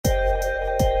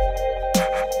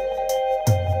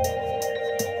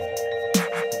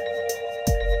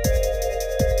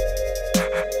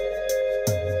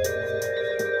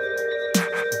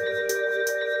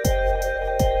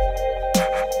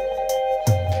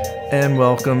And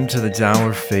welcome to the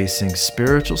Downward Facing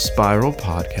Spiritual Spiral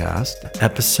Podcast,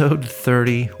 episode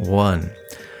 31.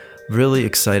 Really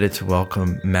excited to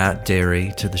welcome Matt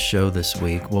Dery to the show this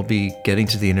week. We'll be getting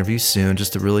to the interview soon,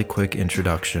 just a really quick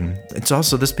introduction. It's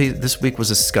also, this week was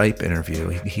a Skype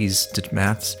interview.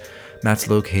 Matt's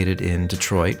located in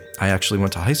Detroit. I actually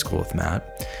went to high school with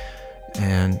Matt.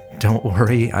 And don't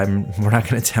worry, we're not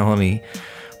going to tell any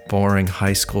boring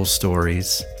high school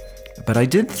stories. But I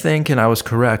did think, and I was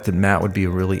correct, that Matt would be a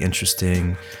really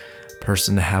interesting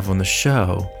person to have on the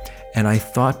show. And I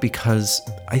thought because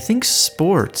I think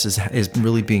sports is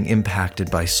really being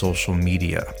impacted by social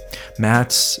media.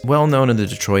 Matt's well known in the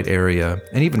Detroit area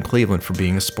and even Cleveland for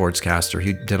being a sportscaster.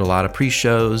 He did a lot of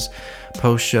pre-shows,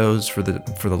 post-shows for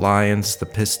the Lions, the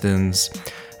Pistons,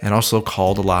 and also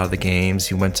called a lot of the games.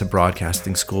 He went to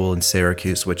broadcasting school in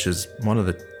Syracuse, which is one of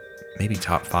the maybe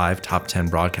top 5, top 10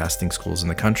 broadcasting schools in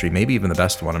the country, maybe even the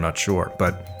best one, I'm not sure.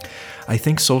 But I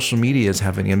think social media is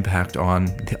having an impact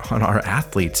on our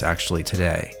athletes actually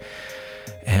today.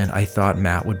 And I thought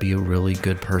Matt would be a really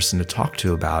good person to talk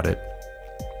to about it.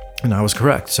 And I was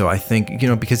correct. So I think,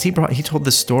 because he told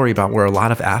this story about where a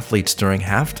lot of athletes during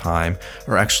halftime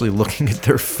are actually looking at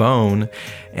their phone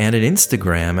and at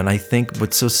Instagram. And I think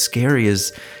what's so scary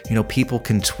is, people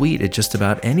can tweet at just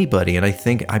about anybody. And I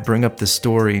think I bring up this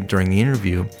story during the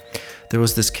interview. There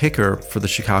was this kicker for the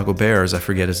Chicago Bears. I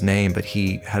forget his name, but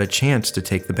he had a chance to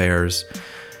take the Bears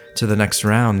to the next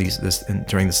round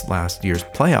during this last year's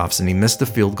playoffs. And he missed a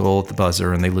field goal at the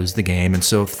buzzer and they lose the game. And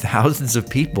so thousands of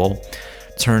people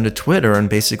turn to Twitter and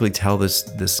basically tell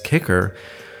this kicker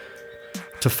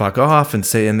to fuck off and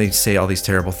they say all these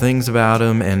terrible things about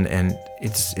him, and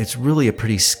it's really a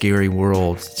pretty scary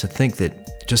world to think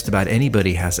that just about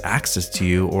anybody has access to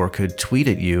you or could tweet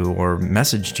at you or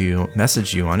message you on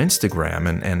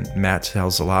Instagram, and Matt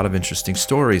tells a lot of interesting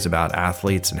stories about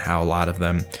athletes and how a lot of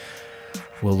them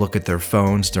will look at their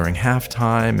phones during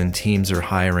halftime, and teams are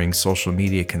hiring social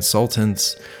media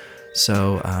consultants.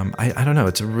 So I don't know,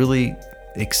 it's a really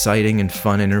exciting and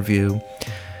fun interview.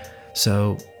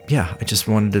 So yeah, I just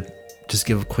wanted to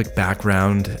give a quick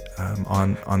background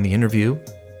on the interview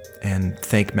and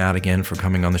thank Matt again for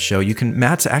coming on the show.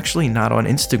 Matt's actually not on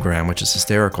Instagram, which is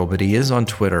hysterical, but he is on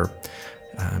Twitter.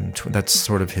 That's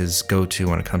sort of his go-to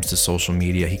when it comes to social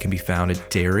media. He can be found at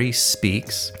Dery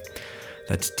Speaks.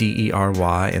 That's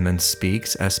Dery and then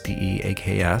Speaks,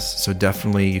 Speaks. So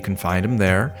definitely you can find him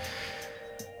there.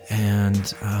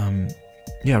 And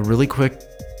really quick,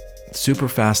 super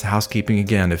fast housekeeping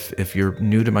again. If you're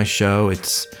new to my show,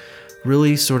 it's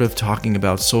really sort of talking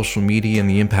about social media and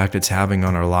the impact it's having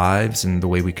on our lives and the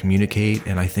way we communicate.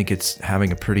 And I think it's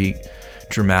having a pretty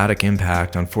dramatic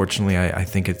impact. Unfortunately, I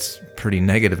think it's pretty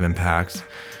negative impact.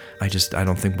 I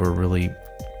don't think we're really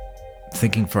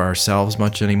thinking for ourselves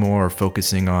much anymore or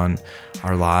focusing on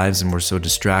our lives, and we're so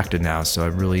distracted now. So I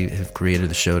really have created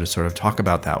the show to sort of talk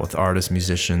about that with artists,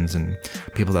 musicians, and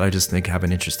people that I just think have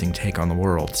an interesting take on the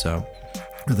world. So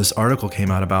this article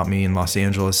came out about me in Los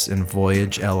Angeles in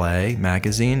Voyage LA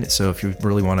magazine. So if you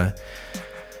really want to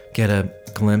get a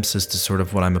glimpse as to sort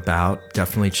of what I'm about,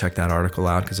 definitely check that article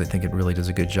out, because I think it really does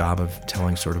a good job of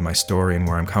telling sort of my story and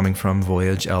where I'm coming from,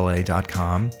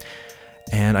 voyagela.com.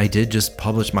 And I did just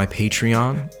publish my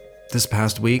Patreon this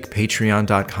past week,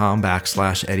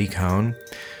 patreon.com/Eddie Cohn.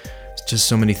 It's just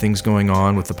so many things going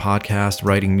on with the podcast,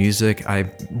 writing music.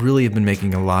 I really have been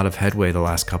making a lot of headway the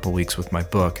last couple weeks with my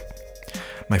book.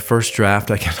 My first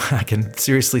draft, I can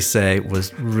seriously say,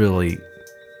 was really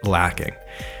lacking.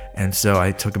 And so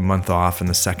I took a month off, and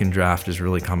the second draft is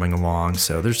really coming along.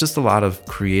 So there's just a lot of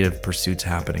creative pursuits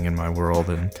happening in my world.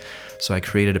 And so I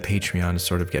created a Patreon to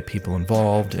sort of get people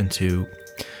involved and to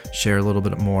share a little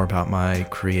bit more about my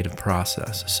creative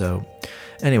process. So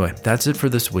anyway, that's it for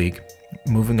this week.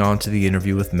 Moving on to the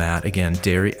interview with Matt. Again,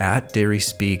 at Dery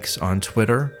Speaks on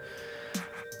Twitter.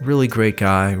 Really great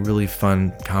guy, really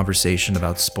fun conversation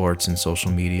about sports and social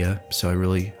media. So I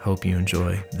really hope you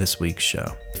enjoy this week's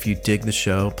show. If you dig the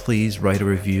show, please write a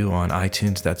review on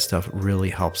iTunes. That stuff really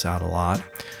helps out a lot.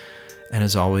 And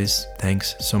as always,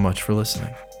 thanks so much for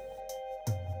listening.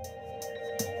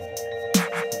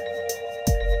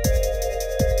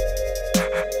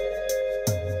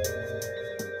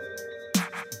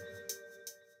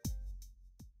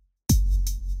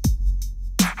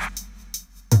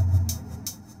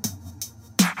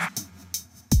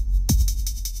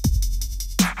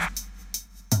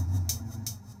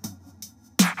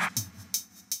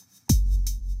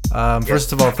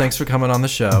 First of all, thanks for coming on the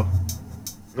show.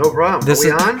 No problem. Are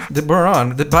we on? We're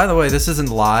on. By the way, this isn't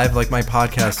live. Like, my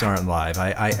podcasts aren't live.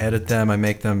 I edit them. I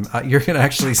make them. You're gonna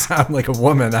actually sound like a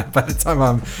woman by the time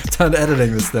I'm done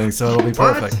editing this thing, so it'll be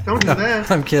perfect. What? Don't do that.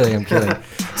 I'm kidding.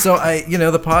 So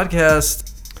the podcast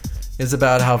is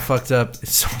about how fucked up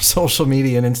social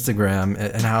media and Instagram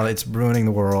and how it's ruining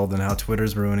the world and how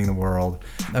Twitter's ruining the world.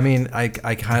 I mean, I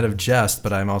kind of jest,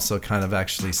 but I'm also kind of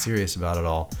actually serious about it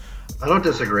all. I don't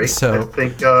disagree. So, I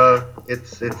think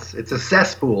it's a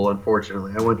cesspool,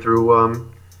 unfortunately. I went through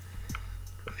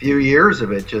a few years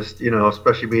of it, just,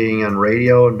 especially being on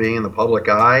radio and being in the public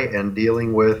eye and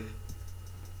dealing with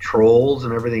trolls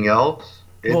and everything else.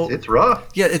 It's rough.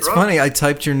 Yeah, it's rough. Funny. I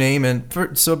typed your name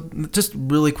in. So just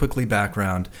really quickly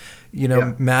background.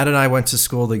 Yeah. Matt and I went to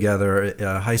school together,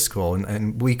 high school,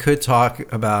 and we could talk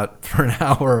for an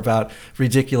hour about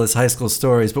ridiculous high school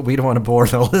stories, but we don't want to bore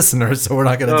the listeners, so we're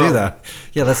not going to do that.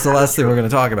 Yeah, that's the last thing we're going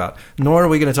to talk about. Nor are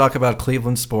we going to talk about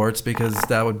Cleveland sports, because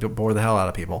that would bore the hell out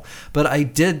of people. But I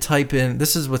did type in,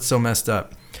 this is what's so messed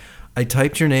up. I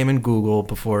typed your name in Google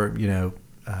before,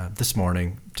 this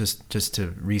morning, just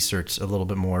to research a little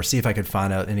bit more, see if I could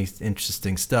find out any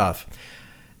interesting stuff.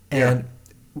 And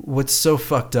what's so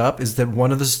fucked up is that one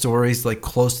of the stories, like,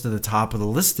 close to the top of the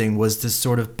listing was this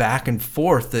sort of back and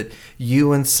forth that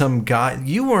you and some guy,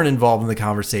 you weren't involved in the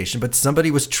conversation, but somebody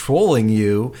was trolling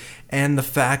you, and the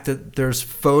fact that there's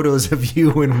photos of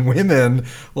you and women,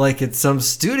 like at some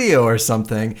studio or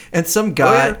something, and some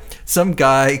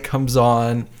guy comes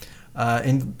on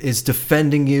and is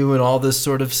defending you and all this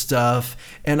sort of stuff,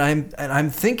 and I'm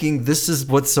thinking, this is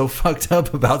what's so fucked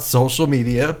up about social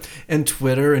media and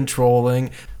Twitter and trolling.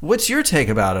 What's your take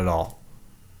about it all?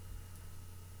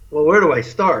 Well, where do I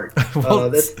start?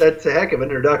 That's a heck of an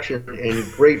introduction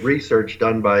and great research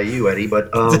done by you, Eddie.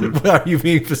 But are you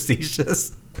being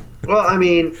facetious? Well, I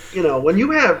mean, when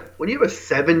you have a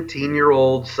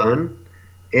 17-year-old son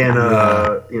and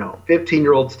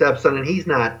 15-year-old stepson, and he's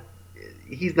not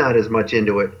as much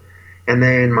into it. And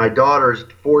then my daughter's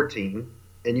 14,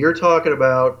 and you're talking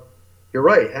about, you're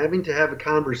right, having to have a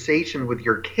conversation with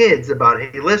your kids about,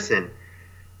 hey, listen,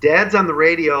 Dad's on the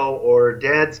radio or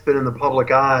Dad's been in the public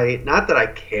eye. Not that I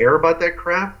care about that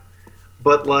crap,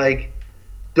 but, like,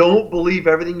 don't believe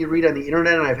everything you read on the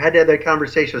internet. And I've had to have that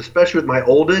conversation, especially with my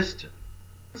oldest.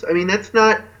 I mean, that's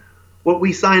not what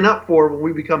we sign up for when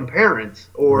we become parents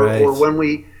or when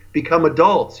we become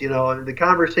adults. The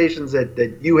conversations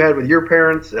that you had with your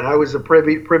parents, and I was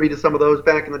privy to some of those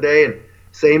back in the day, and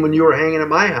same when you were hanging at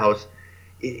my house.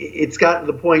 It's gotten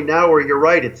to the point now where you're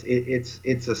right.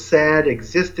 It's a sad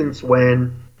existence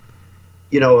when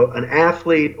an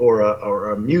athlete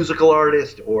or a musical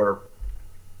artist or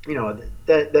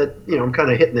that I'm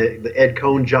kind of hitting the Ed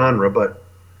Cohn genre, but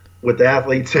with the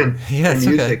athletes and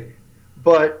music. Okay.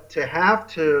 But to have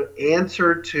to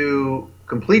answer to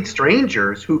complete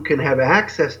strangers who can have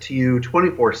access to you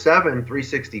 24/7,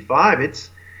 365,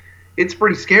 it's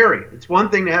pretty scary. It's one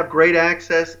thing to have great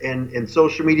access, and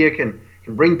social media can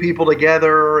bring people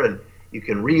together, and you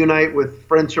can reunite with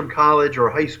friends from college or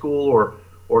high school,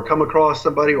 or come across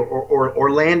somebody,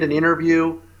 or land an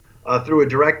interview through a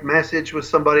direct message with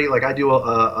somebody. Like I do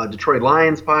a Detroit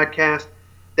Lions podcast.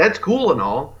 That's cool and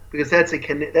all, because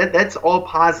that's all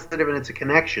positive and it's a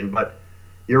connection. But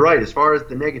you're right, as far as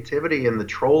the negativity and the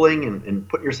trolling and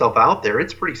putting yourself out there,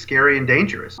 it's pretty scary and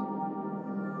dangerous.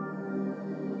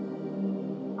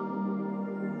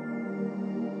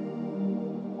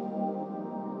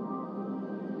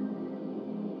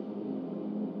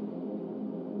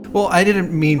 Well, I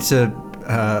didn't mean to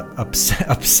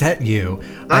upset you.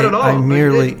 Not at all. I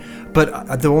merely,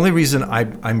 but the only reason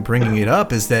I'm bringing it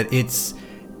up is that it's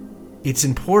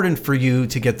important for you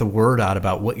to get the word out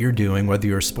about what you're doing, whether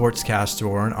you're a sportscaster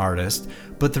or an artist.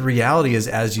 But the reality is,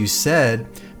 as you said,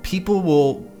 people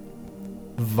will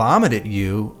vomit at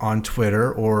you on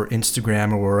Twitter or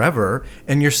Instagram or wherever,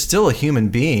 and you're still a human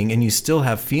being and you still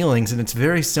have feelings. And it's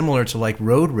very similar to like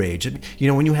road rage.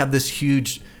 When you have this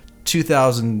huge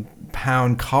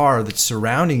 2,000-pound car that's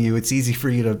surrounding you, it's easy for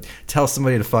you to tell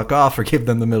somebody to fuck off or give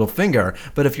them the middle finger.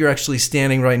 But if you're actually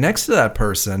standing right next to that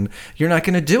person, you're not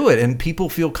going to do it. And people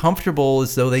feel comfortable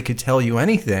as though they could tell you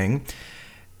anything.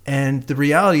 And the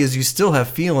reality is, you still have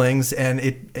feelings.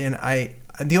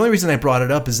 The only reason I brought it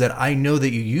up is that I know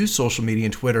that you use social media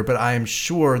and Twitter, but I am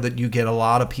sure that you get a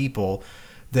lot of people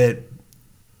that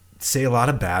say a lot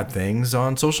of bad things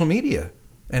on social media.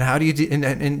 And how do you do?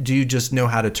 And do you just know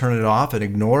how to turn it off and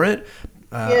ignore it?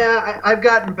 I've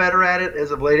gotten better at it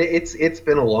as of late. It's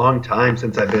been a long time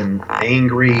since I've been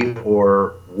angry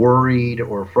or worried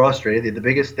or frustrated. The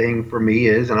biggest thing for me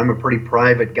is, and I'm a pretty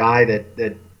private guy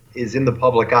that is in the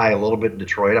public eye a little bit in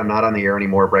Detroit. I'm not on the air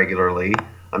anymore regularly.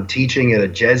 I'm teaching at a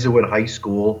Jesuit high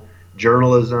school,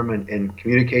 journalism and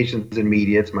communications and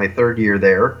media. It's my third year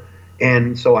there.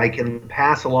 And so I can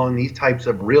pass along these types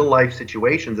of real life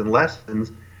situations and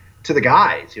lessons to the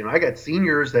guys. I got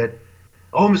seniors that,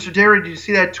 oh, Mr. Dery, did you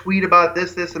see that tweet about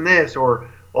this, this, and this? Or,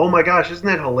 oh my gosh, isn't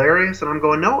that hilarious? And I'm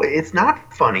going, no, it's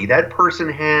not funny. That person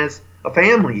has a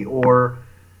family.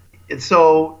 And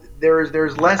so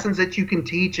there's lessons that you can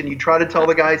teach, and you try to tell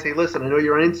the guys, hey, listen, I know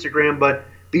you're on Instagram, but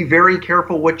be very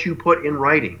careful what you put in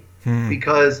writing.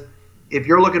 Because if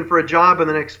you're looking for a job in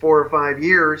the next 4 or 5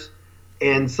 years,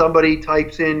 and somebody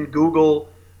types in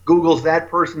Googles that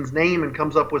person's name and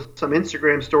comes up with some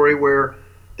Instagram story where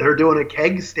they're doing a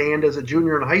keg stand as a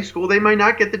junior in high school, they might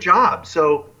not get the job.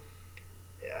 So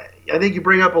I think you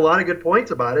bring up a lot of good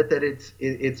points about it, that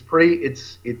it's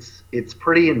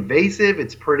pretty invasive.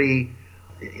 It's pretty,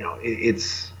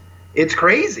 it's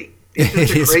crazy.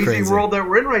 It's just a crazy world that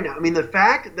we're in right now. I mean, the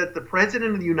fact that the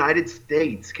president of the United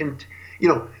States can,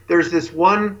 there's this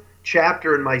one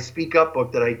chapter in my Speak Up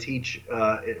book that I teach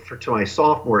to my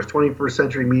sophomores, 21st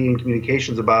Century Media and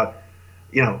Communications, about,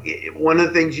 one of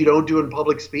the things you don't do in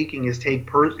public speaking is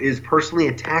personally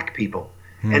attack people.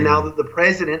 And now that the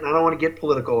president, and I don't want to get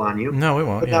political on you. No, we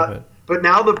won't. But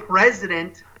now the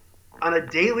president on a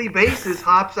daily basis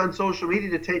hops on social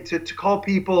media to call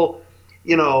people,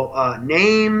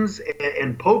 names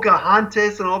and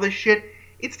Pocahontas and all this shit.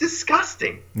 It's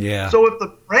disgusting. Yeah. So if the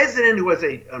president, who has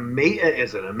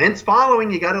an immense following,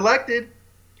 he got elected,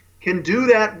 can do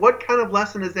that, what kind of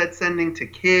lesson is that sending to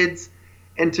kids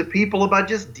and to people about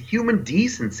just human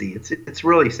decency? It's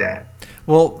really sad.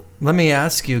 Well, let me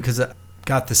ask you, because I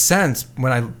got the sense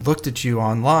when I looked at you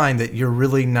online that you're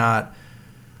really not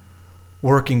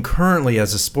working currently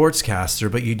as a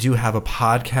sportscaster, but you do have a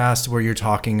podcast where you're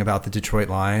talking about the Detroit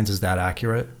Lions. Is that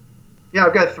accurate? Yeah,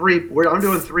 I've got 3. I'm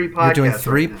doing 3 podcasts. You're doing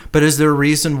 3, right now. But is there a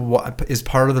reason? Is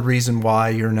part of the reason why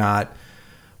you're not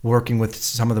working with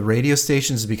some of the radio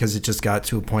stations because it just got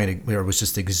to a point where it was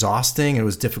just exhausting, it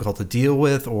was difficult to deal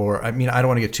with? Or, I mean, I don't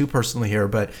want to get too personal here,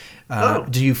 but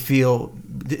do you feel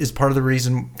is part of the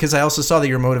reason? Because I also saw that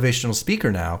you're a motivational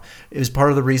speaker now. Is part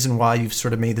of the reason why you've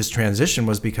sort of made this transition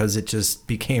was because it just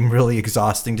became really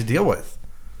exhausting to deal with?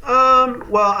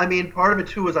 Well, I mean, part of it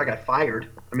too was I got fired.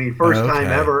 I mean, first time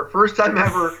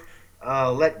ever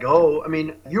let go. I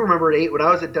mean, you remember when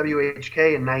I was at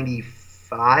WHK in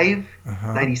 95,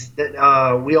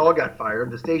 90, we all got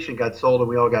fired. The station got sold and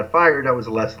we all got fired. That was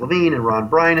Les Levine and Ron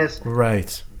Brynas.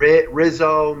 Right.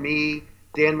 Rizzo, me,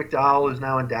 Dan McDowell, who's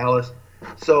now in Dallas.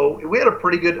 So we had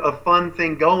a fun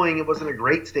thing going. It wasn't a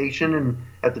great station, and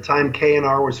at the time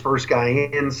KNR was first guy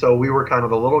in, so we were kind of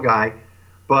the little guy.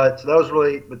 But that was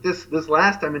really, but this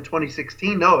last time in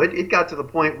 2016, no, it got to the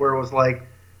point where it was like,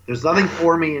 there's nothing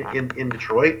for me in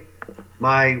Detroit.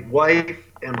 My wife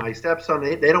and my stepson,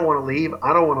 they don't want to leave.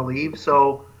 I don't want to leave.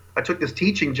 So I took this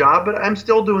teaching job, but I'm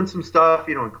still doing some stuff,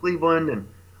 in Cleveland, and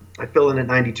I fill in at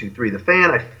 92.3 The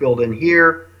Fan. I filled in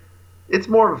here. It's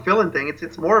more of a fill-in thing.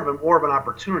 It's more of an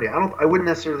opportunity. I wouldn't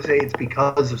necessarily say it's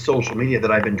because of social media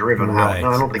that I've been driven out. No,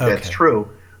 I don't think that's true.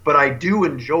 But I do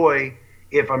enjoy.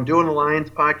 If I'm doing the Lions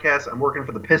podcast, I'm working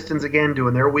for the Pistons again,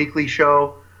 doing their weekly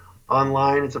show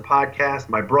online. It's a podcast.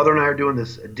 My brother and I are doing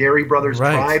this Dery Brothers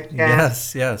Tribe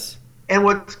cast. Yes. And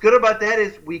what's good about that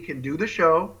is we can do the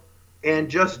show and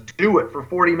just do it for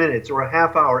 40 minutes or a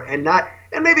half hour, and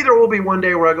maybe there will be one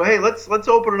day where I go, hey, let's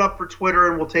open it up for Twitter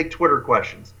and we'll take Twitter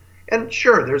questions. And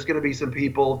sure, there's going to be some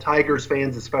people, Tigers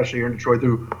fans especially here in Detroit,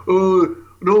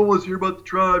 no one wants to hear about the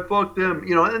Tribe, fuck them,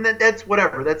 and that's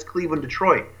whatever. That's Cleveland,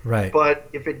 Detroit. Right. But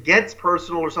if it gets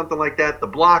personal or something like that, the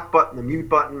block button, the mute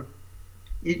button,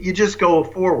 you just go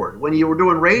forward. When you were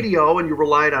doing radio and you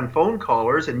relied on phone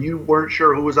callers and you weren't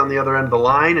sure who was on the other end of the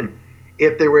line and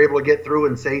if they were able to get through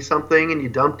and say something and you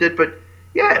dumped it, but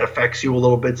yeah, it affects you a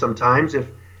little bit sometimes if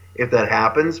that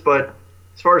happens. But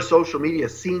as far as social media,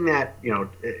 seeing that,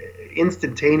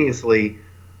 instantaneously,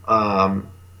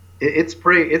 it's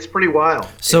pretty wild.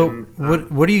 So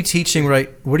what are you teaching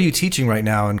right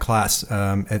now in class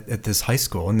at this high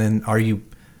school? And then are you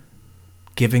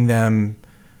giving them?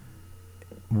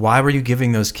 Why were you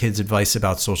giving those kids advice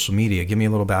about social media? Give me a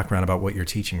little background about what you're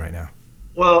teaching right now.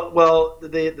 Well,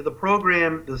 the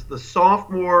program, the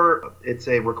sophomore, it's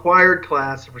a required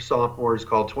class for sophomores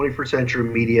called 21st Century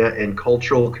Media and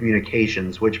Cultural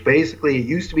Communications, which basically it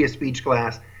used to be a speech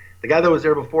class. The guy that was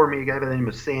there before me, a guy by the name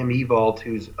of Sam Evalt,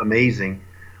 who's amazing,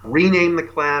 renamed the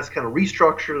class, kind of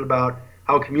restructured it about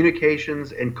how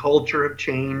communications and culture have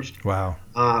changed. Wow.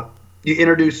 You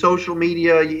introduce social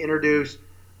media, you introduce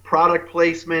product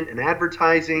placement and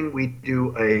advertising. We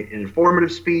do an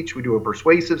informative speech. We do a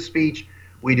persuasive speech.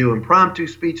 We do impromptu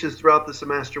speeches throughout the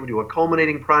semester. We do a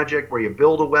culminating project where you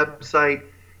build a website,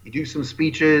 you do some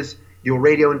speeches, you do a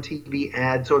radio and TV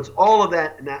ad. So it's all of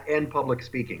that and public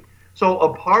speaking. So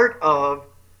a part of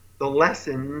the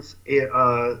lessons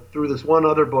through this one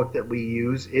other book that we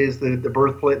use is the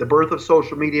birth of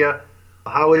social media,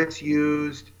 how it's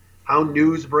used, how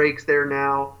news breaks there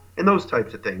now, and those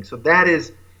types of things. So that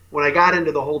is when I got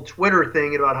into the whole Twitter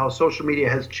thing about how social media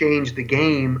has changed the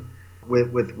game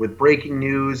with breaking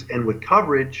news and with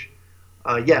coverage.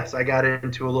 Yes, I got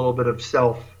into a little bit of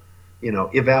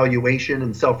evaluation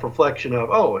and self-reflection of,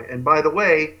 oh, and by the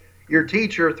way, your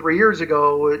teacher 3 years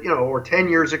ago, or 10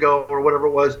 years ago, or whatever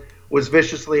it was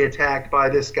viciously attacked by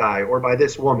this guy or by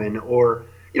this woman, or,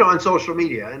 on social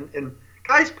media. And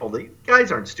guys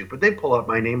aren't stupid. They pull up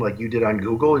my name like you did on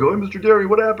Google. You go, hey, Mr. Dery,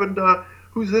 what happened?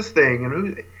 Who's this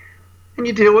thing? And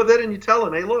you deal with it and you tell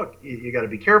them, hey, look, you got to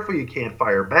be careful. You can't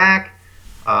fire back.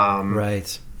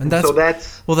 Right. And that's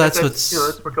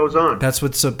what goes on. That's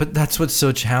what's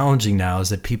so challenging now is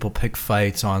that people pick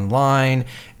fights online,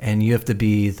 and you have to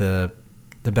be the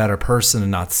better person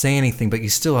and not say anything, but you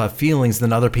still have feelings.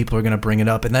 Then other people are going to bring it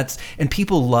up, and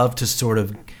people love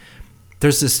to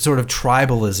there's this sort of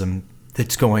tribalism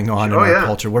that's going on in our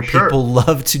culture where people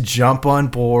love to jump on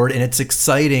board, and it's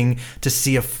exciting to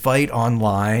see a fight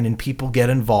online, and people get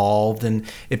involved, and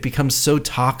it becomes so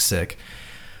toxic.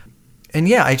 And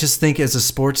yeah, I just think as a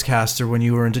sportscaster, when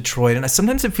you were in Detroit, and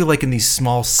sometimes I feel like in these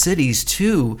small cities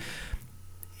too,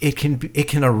 it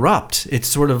can erupt. It's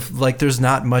sort of like there's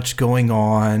not much going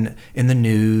on in the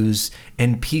news,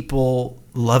 and people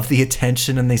love the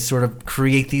attention, and they sort of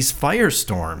create these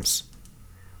firestorms.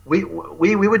 We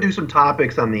would do some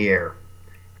topics on the air,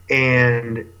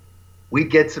 and we'd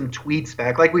get some tweets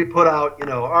back. Like we put out,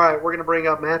 all right, we're going to bring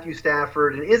up Matthew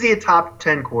Stafford, and is he a top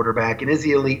 10 quarterback, and is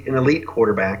he an elite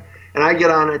quarterback? And I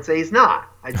get on and I'd say he's not.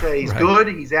 I'd say he's good,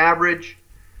 he's average,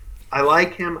 I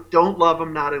like him, don't love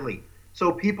him, not elite.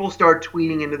 So people start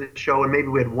tweeting into the show, and maybe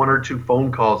we had one or two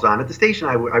phone calls on. At the station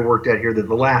I worked at here the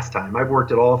last time, I've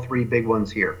worked at all three big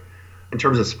ones here in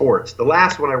terms of sports. The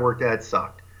last one I worked at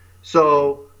sucked.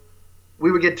 So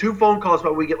we would get two phone calls,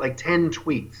 but we get like 10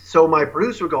 tweets. So my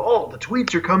producer would go, oh, the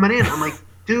tweets are coming in. I'm like,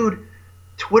 dude,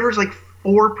 Twitter's like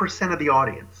 4% of the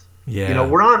audience. Yeah.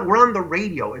 We're on the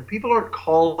radio. If people aren't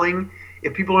calling,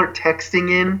 if people aren't texting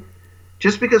in,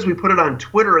 just because we put it on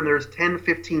Twitter and there's 10,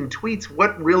 15 tweets,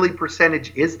 what really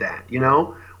percentage is that?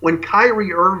 When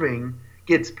Kyrie Irving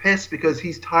gets pissed because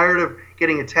he's tired of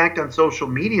getting attacked on social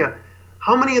media,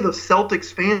 how many of the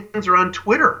Celtics fans are on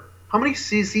Twitter? How many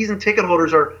season ticket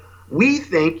holders are? We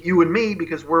think, you and me,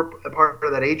 because we're a part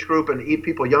of that age group and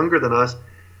people younger than us,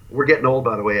 we're getting old,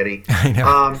 by the way, Eddie. I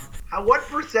know. What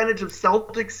percentage of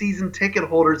Celtics season ticket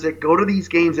holders that go to these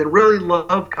games and really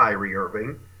love Kyrie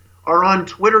Irving are on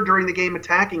Twitter during the game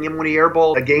attacking him when he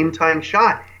airballed a game-time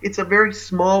shot? It's a very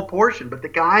small portion, but the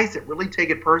guys that really take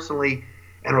it personally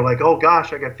and are like, oh,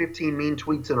 gosh, I got 15 mean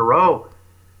tweets in a row.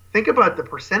 Think about the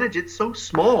percentage. It's so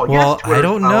small. Well, yes, I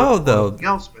don't know, though.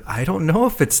 I don't know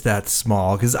if it's that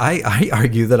small, because I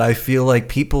argue that I feel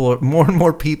like more and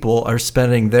more people are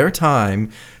spending their time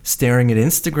staring at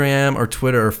Instagram or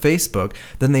Twitter or Facebook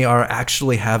than they are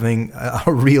actually having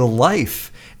a real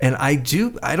life. And I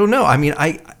don't know. I mean,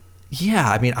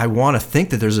 I want to think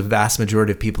that there's a vast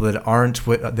majority of people that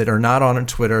are not on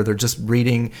Twitter. They're just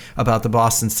reading about the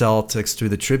Boston Celtics through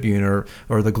the Tribune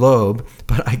or the Globe.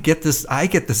 But I get the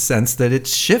sense that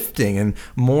it's shifting, and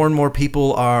more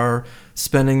people are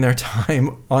spending their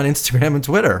time on Instagram and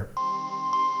Twitter.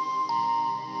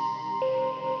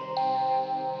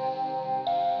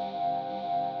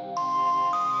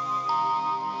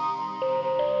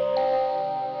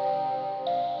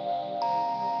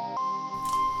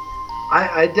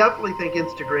 I definitely think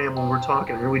Instagram, when we're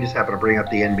talking, we just happen to bring up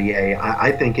the NBA,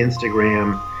 I think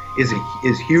Instagram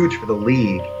is huge for the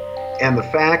league. And the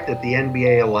fact that the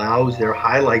NBA allows their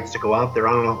highlights to go out there,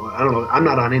 I don't know, I'm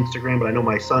not on Instagram, but I know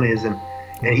my son is, and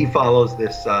he follows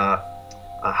this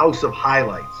House of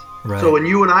Highlights. Right. So when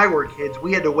you and I were kids,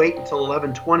 we had to wait until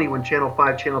 11:20 when Channel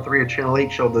 5, Channel 3, or Channel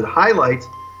 8 showed the highlights.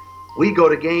 We go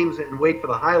to games and wait for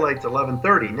the highlights at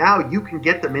 11:30. Now you can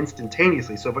get them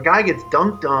instantaneously. So if a guy gets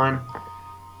dunked on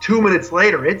 2 minutes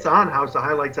later, it's on House of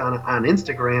Highlights on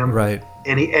Instagram, right?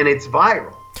 And it's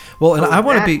viral. Well, and so I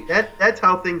want to be that's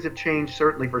how things have changed,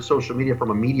 certainly for social media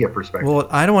from a media perspective. Well,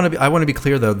 I want to be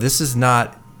clear though. This is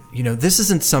not this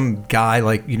isn't some guy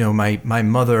like, my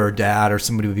mother or dad or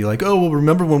somebody would be like, oh, well,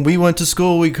 remember when we went to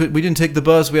school, we didn't take the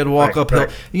bus, we had to walk uphill.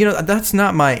 Right. That's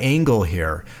not my angle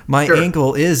here. My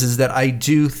angle is that I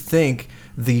do think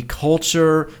the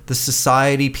culture, the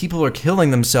society, people are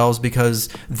killing themselves because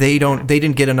they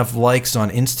didn't get enough likes on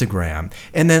Instagram.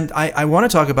 And then I want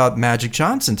to talk about Magic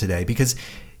Johnson today because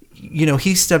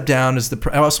he stepped down as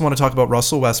I also want to talk about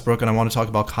Russell Westbrook, and I want to talk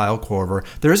about Kyle Korver.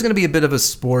 There is going to be a bit of a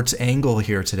sports angle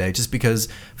here today, just because,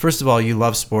 first of all, you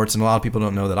love sports, and a lot of people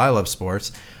don't know that I love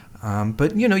sports.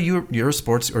 But you're a you were a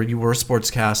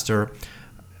sportscaster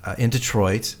in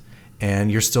Detroit,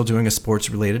 and you're still doing a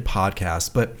sports-related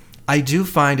podcast. But I do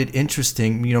find it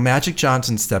interesting. Magic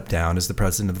Johnson stepped down as the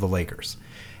president of the Lakers,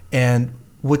 and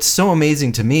what's so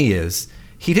amazing to me is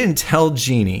he didn't tell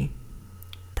Jeannie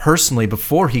personally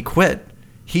before he quit.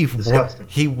 He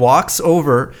walks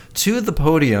over to the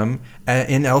podium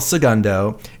in El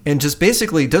Segundo and just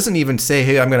basically doesn't even say,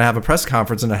 hey, I'm going to have a press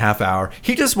conference in a half hour.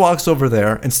 He just walks over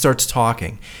there and starts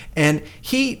talking. And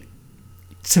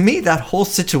to me, that whole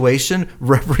situation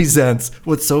represents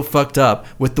what's so fucked up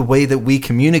with the way that we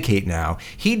communicate now.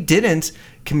 He didn't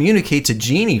communicate to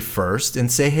Jeannie first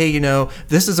and say, hey,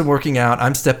 this isn't working out,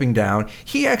 I'm stepping down.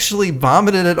 He actually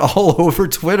vomited it all over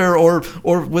Twitter or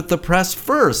with the press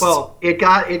first. Well, it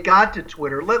got to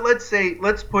Twitter.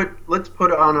 Let's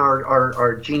put on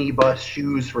our Jeannie Buss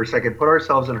shoes for a second. Put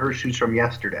ourselves in her shoes from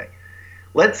yesterday.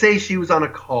 Let's say she was on a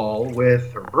call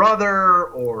with her brother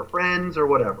or friends or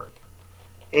whatever.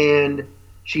 And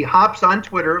she hops on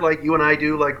Twitter like you and I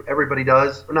do, like everybody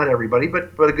does. Or not everybody,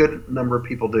 but a good number of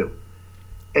people do.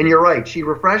 And you're right. She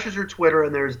refreshes her Twitter,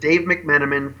 and there's Dave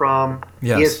McMenamin from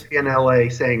ESPN LA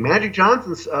saying Magic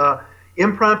Johnson's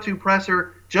impromptu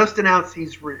presser just announced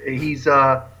he's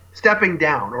stepping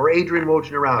down, or Adrian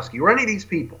Wojnarowski, or any of these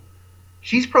people.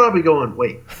 She's probably going,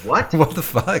 wait, what? What the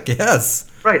fuck?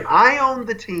 Yes. Right. I own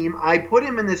the team. I put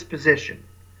him in this position.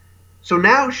 So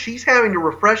now she's having to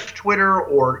refresh Twitter,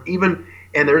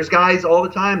 and there's guys all the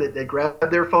time that grab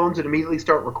their phones and immediately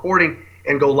start recording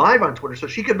and go live on Twitter. So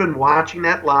she could have been watching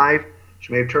that live.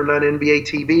 She may have turned on NBA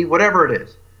TV, whatever it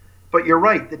is. But you're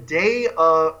right. The day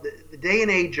and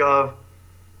age of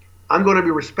I'm going to be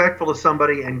respectful to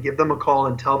somebody and give them a call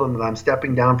and tell them that I'm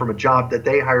stepping down from a job that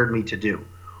they hired me to do.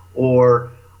 Or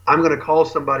I'm going to call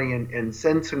somebody and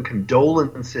send some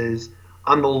condolences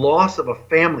on the loss of a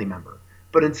family member.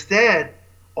 But instead,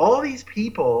 all these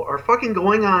people are fucking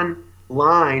going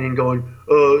online and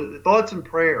going, thoughts and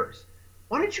prayers.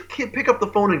 Why don't you pick up the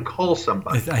phone and call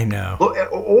somebody? I know.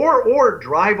 Or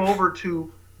drive over to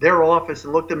their office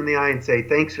and look them in the eye and say,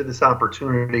 thanks for this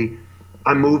opportunity.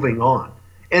 I'm moving on.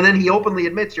 And then he openly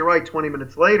admits, you're right, 20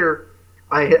 minutes later,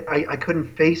 I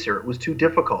couldn't face her. It was too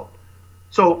difficult.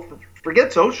 So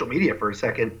forget social media for a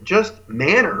second. Just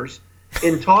manners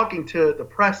in talking to the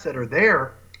press that are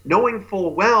there, knowing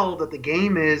full well that the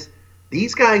game is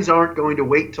these guys aren't going to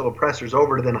wait until the presser's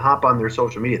over to then hop on their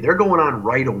social media. They're going on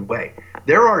right away.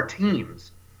 There are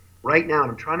teams right now,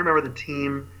 and I'm trying to remember the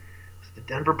team, the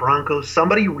Denver Broncos.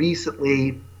 Somebody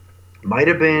recently might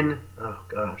have been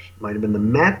the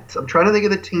Mets. I'm trying to think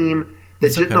of the team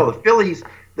that the Phillies.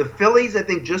 The Phillies, I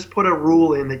think, just put a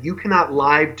rule in that you cannot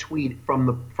live tweet from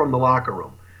the locker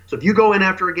room. So if you go in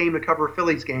after a game to cover a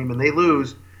Phillies game and they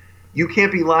lose, you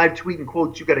can't be live tweeting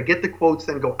quotes. You got to get the quotes,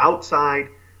 then go outside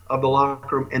of the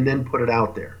locker room and then put it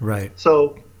out there. Right.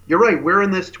 So you're right. We're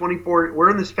in this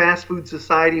fast food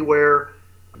society where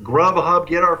Grubhub,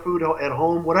 get our food at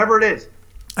home, whatever it is.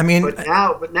 I mean,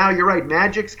 but now you're right.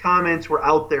 Magic's comments were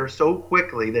out there so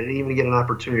quickly that he didn't even get an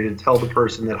opportunity to tell the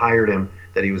person that hired him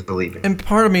that he was leaving. And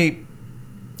part of me,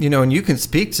 and you can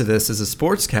speak to this as a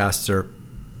sportscaster,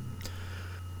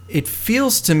 it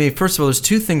feels to me, first of all, there's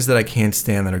two things that I can't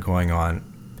stand that are going on.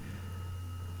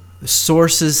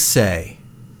 Sources say.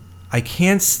 I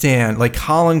can't stand, like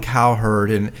Colin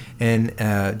Cowherd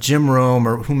and Jim Rome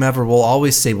or whomever will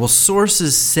always say, well,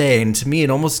 sources say, and to me it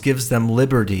almost gives them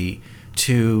liberty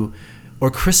to,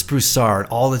 or Chris Broussard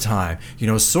all the time,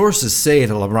 sources say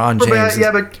that LeBron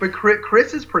James. But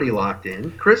Chris is pretty locked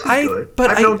in. Chris is good.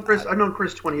 But I've known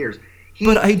Chris 20 years.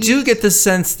 But I do get the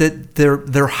sense that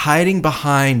they're hiding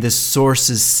behind this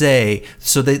sources say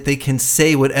so that they can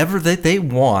say whatever that they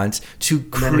want to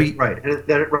create. Right.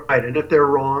 And if they're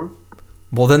wrong,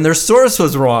 well, then their source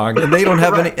was wrong, and they don't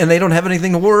have they don't have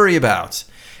anything to worry about.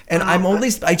 And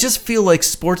I just feel like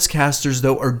sportscasters,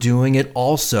 though, are doing it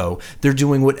also. They're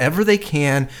doing whatever they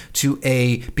can to,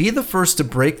 A, be the first to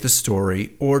break the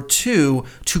story, or two,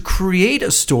 to create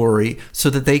a story so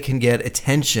that they can get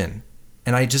attention.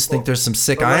 And I just think there's some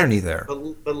sick irony there.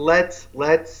 But let's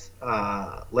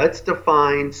let's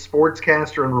define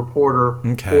sportscaster and reporter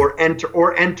Okay.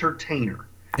 or entertainer.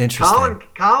 Interesting.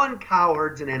 Colin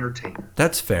Cowherd's an entertainer.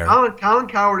 That's fair. Colin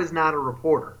Cowherd is not a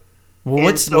reporter. Well,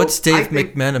 what's Dave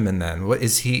McMenamin then? What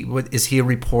is he a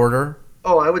reporter?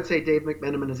 Oh, I would say Dave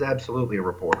McMenamin is absolutely a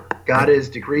reporter. Got his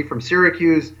degree from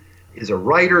Syracuse, is a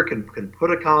writer, can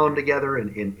put a column together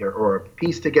or a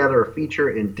piece together, a feature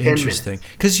in 10 minutes. Interesting.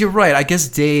 Because you're right. I guess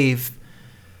Dave,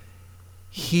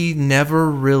 he never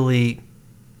really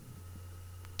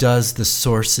does the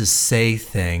sources say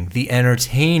thing. The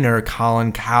entertainer,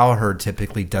 Colin Cowherd,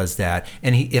 typically does that.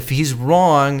 And if he's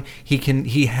wrong,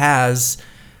 he has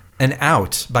an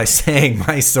out by saying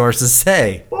my sources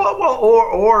say. Well,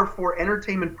 or for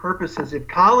entertainment purposes, if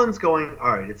Colin's going,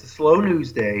 all right, it's a slow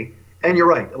news day, and you're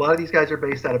right, a lot of these guys are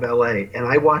based out of LA, and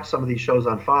I watch some of these shows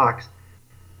on Fox.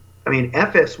 I mean,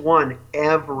 FS1,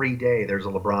 every day there's a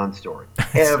LeBron story.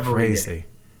 That's crazy. Day.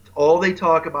 All they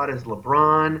talk about is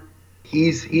LeBron.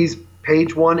 He's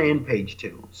page 1 and page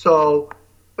 2. So,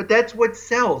 but that's what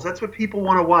sells. That's what people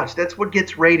want to watch. That's what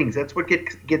gets ratings. That's what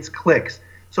gets clicks.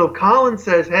 So if Colin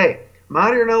says, hey, I'm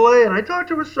out here in LA and I talked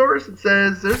to a source that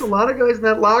says there's a lot of guys in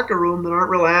that locker room that aren't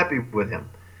real happy with him.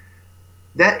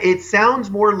 That it sounds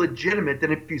more legitimate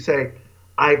than if you say,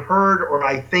 I've heard or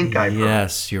I think I've heard.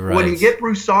 Yes, you're right. When you get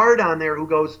Broussard on there who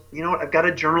goes, you know what, I've got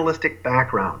a journalistic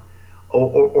background,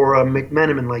 or a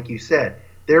McMenamin, like you said,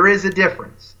 there is a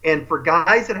difference. And for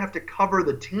guys that have to cover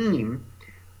the team,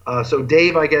 so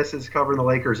Dave, I guess, is covering the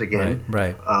Lakers again.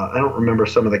 Right. I don't remember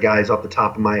some of the guys off the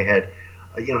top of my head.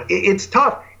 It's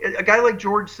tough. A guy like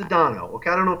George Sedano. Okay,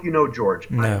 I don't know if you know George.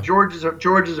 No. George is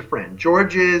a friend.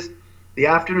 George is the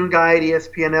afternoon guy at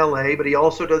ESPN LA, but he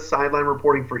also does sideline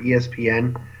reporting for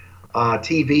ESPN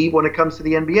TV when it comes to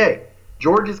the NBA.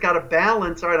 George has got a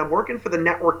balance. All right, I'm working for the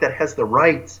network that has the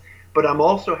rights, but I'm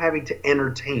also having to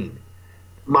entertain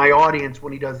my audience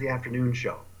when he does the afternoon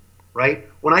show. Right?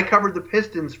 When I covered the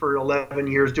Pistons for 11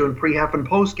 years doing pre-half and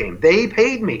post-game, they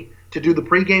paid me to do the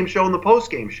pre-game show and the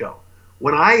post-game show.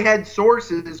 When I had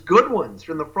sources, good ones,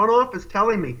 from the front office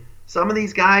telling me some of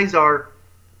these guys are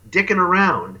dicking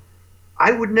around,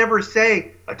 I would never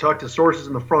say, I talked to sources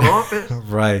in the front office.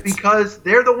 Right. Because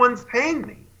they're the ones paying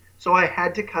me. So I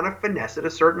had to kind of finesse it a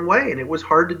certain way, and it was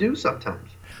hard to do sometimes.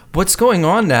 What's going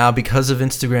on now because of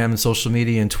Instagram and social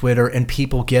media and Twitter and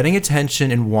people getting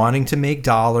attention and wanting to make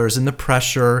dollars and the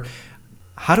pressure,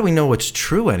 how do we know what's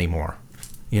true anymore?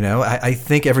 You know, I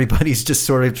think everybody's just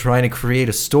sort of trying to create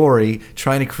a story,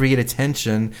 trying to create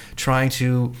attention, trying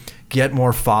to get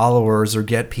more followers or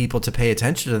get people to pay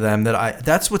attention to them.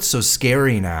 That's what's so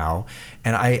scary now.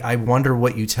 And I wonder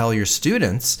what you tell your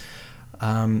students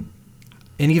and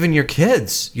even your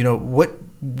kids. You know,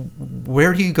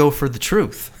 where do you go for the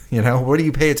truth? You know, what do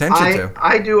you pay attention to?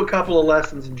 I do a couple of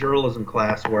lessons in journalism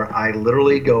class where I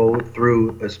literally go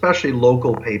through, especially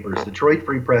local papers, Detroit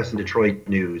Free Press and Detroit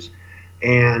News.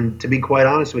 And to be quite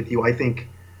honest with you, I think,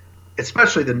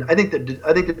 especially I think the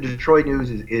Detroit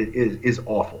News is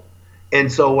awful. And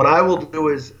so what I will do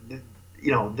is,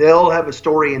 you know, they'll have a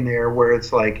story in there where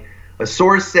it's like a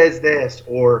source says this,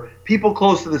 or people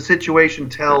close to the situation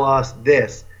tell us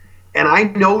this, and I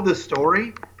know the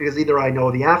story because either I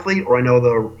know the athlete or I know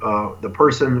the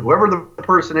person, whoever the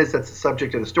person is that's the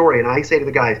subject of the story. And I say to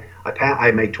the guys,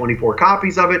 I make 24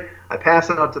 copies of it. I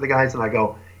pass it out to the guys, and I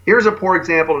go, here's a poor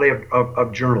example today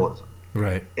of journalism.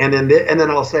 Right. And then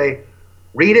I'll say,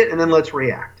 read it, and then let's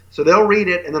react. So they'll read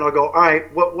it, and then I'll go, all right,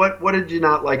 what did you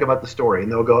not like about the story?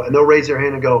 And they'll raise their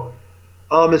hand and go,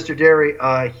 oh, Mr.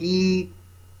 Dery,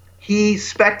 he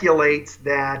speculates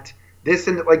that this,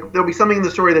 and like there'll be something in the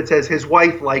story that says his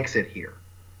wife likes it here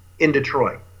in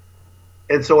Detroit.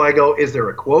 And so I go, is there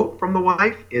a quote from the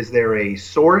wife? Is there a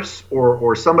source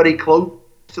or somebody close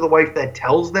to the wife that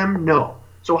tells them? No.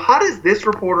 So how does this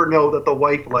reporter know that the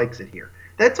wife likes it here?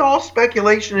 That's all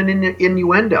speculation and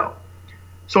innuendo.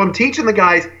 So I'm teaching the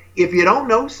guys, if you don't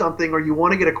know something or you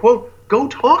want to get a quote, go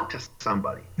talk to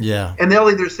somebody. Yeah. And they'll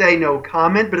either say no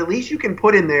comment, but at least you can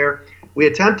put in there, we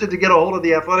attempted to get a hold of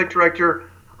the athletic director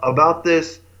about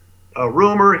this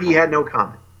rumor. He had no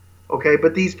comment. Okay,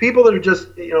 but these people that are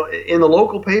just, you know, in the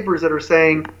local papers that are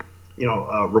saying, you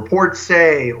know, reports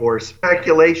say or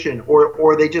speculation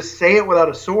or they just say it without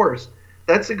a source,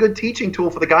 that's a good teaching tool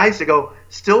for the guys to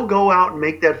still go out and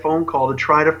make that phone call to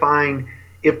try to find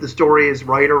if the story is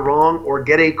right or wrong or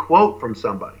get a quote from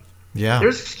somebody. Yeah.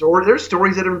 There's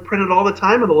stories that are printed all the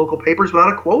time in the local papers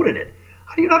without a quote in it.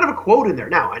 How do you not have a quote in there?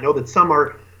 Now, I know that some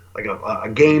are like a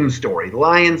game story. The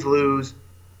Lions lose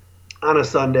on a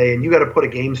Sunday, and you got to put a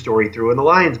game story through, and the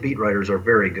Lions beat writers are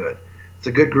very good. It's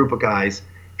a good group of guys,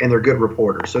 and they're good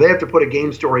reporters. So they have to put a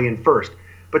game story in first.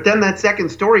 But then that second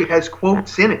story has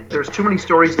quotes in it. There's too many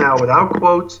stories now without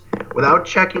quotes, without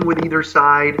checking with either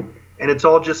side, and it's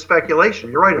all just speculation.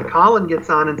 You're right. If Colin gets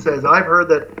on and says, I've heard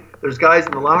that there's guys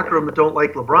in the locker room that don't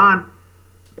like LeBron,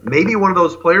 maybe one of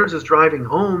those players is driving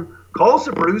home, calls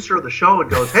the producer of the show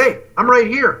and goes, hey, I'm right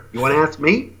here. You want to ask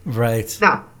me? Right.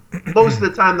 Now, most of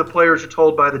the time the players are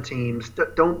told by the teams,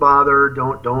 don't bother,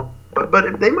 don't.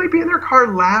 But they might be in their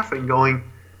car laughing, going,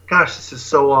 gosh, this is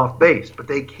so off base. But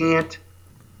they can't.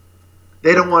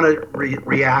 They don't want to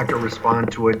react or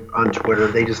respond to it on Twitter.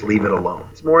 They just leave it alone.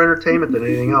 It's more entertainment than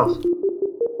anything else.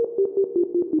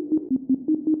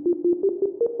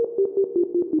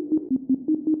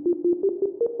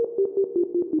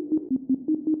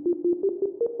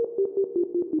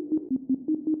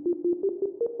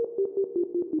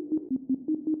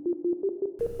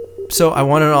 So I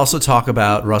wanted to also talk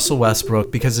about Russell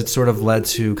Westbrook because it sort of led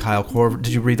to Kyle Korver.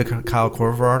 Did you read the Kyle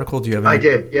Korver article? Do you have any? I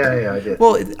did. Yeah, I did.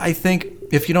 Well, I think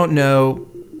if you don't know,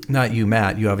 not you,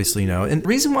 Matt, you obviously know. And the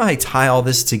reason why I tie all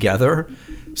this together,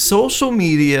 social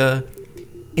media,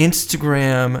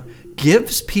 Instagram,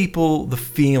 gives people the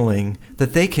feeling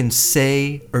that they can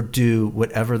say or do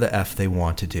whatever the F they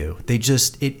want to do. They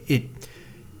just,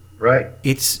 right.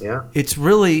 It's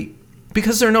really,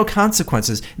 because there are no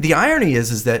consequences. The irony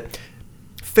is that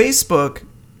Facebook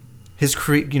has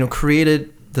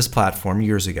created this platform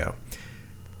years ago.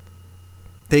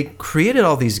 They created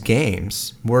all these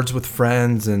games, Words with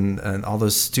Friends and all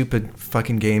those stupid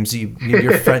fucking games.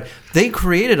 Your friend. They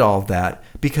created all of that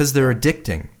because they're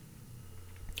addicting.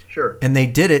 Sure. And they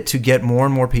did it to get more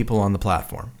and more people on the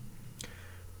platform.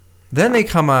 Then they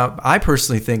come up. I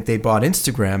personally think they bought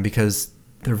Instagram because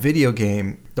their video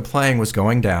game, the playing was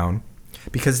going down.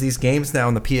 Because these games now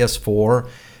on the PS4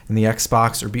 and the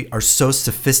Xbox are so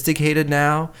sophisticated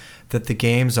now that the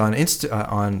games on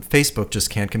Facebook just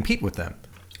can't compete with them.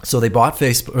 So they bought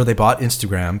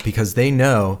Instagram because they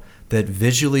know that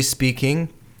visually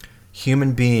speaking,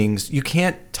 human beings, you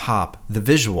can't top the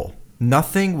visual.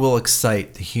 Nothing will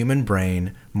excite the human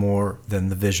brain more than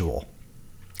the visual.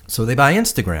 So they buy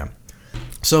Instagram.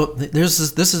 So this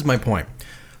is my point.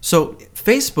 So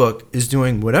Facebook is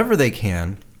doing whatever they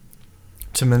can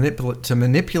to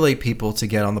manipulate people to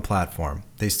get on the platform.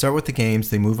 They start with the games,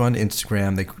 they move on to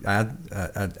Instagram, they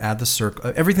add the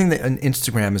circle. Everything that on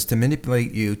Instagram is to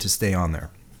manipulate you to stay on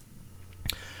there.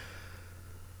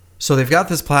 So they've got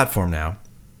this platform now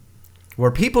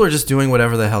where people are just doing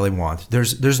whatever the hell they want.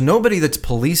 There's nobody that's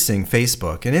policing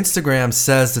Facebook. And Instagram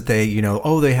says that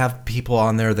they have people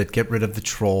on there that get rid of the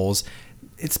trolls.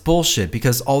 It's bullshit,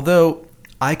 because although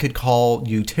I could call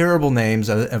you terrible names,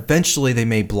 eventually they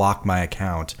may block my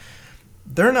account.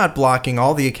 They're not blocking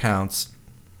all the accounts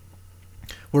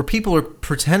where people are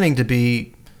pretending to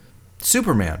be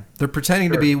Superman. They're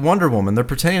pretending to be Wonder Woman. They're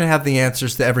pretending to have the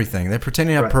answers to everything. They're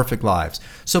pretending to have perfect lives.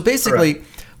 So basically,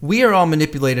 we are all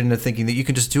manipulated into thinking that you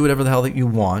can just do whatever the hell that you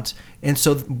want. And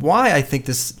so why I think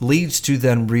this leads to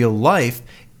then real life,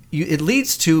 it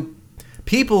leads to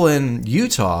people in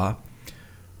Utah,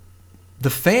 the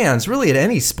fans, really at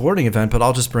any sporting event, but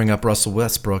I'll just bring up Russell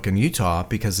Westbrook in Utah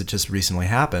because it just recently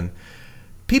happened.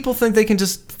 People think they can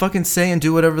just fucking say and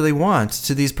do whatever they want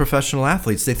to these professional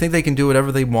athletes. They think they can do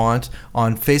whatever they want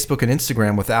on Facebook and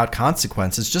Instagram without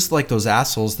consequences, just like those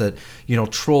assholes that,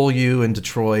 troll you in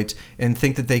Detroit and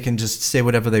think that they can just say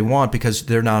whatever they want because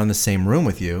they're not in the same room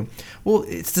with you. Well,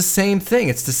 it's the same thing.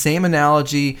 It's the same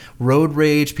analogy. Road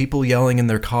rage, people yelling in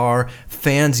their car,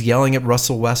 fans yelling at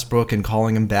Russell Westbrook and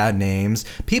calling him bad names.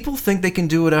 People think they can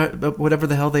do whatever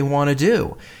the hell they want to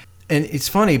do. And it's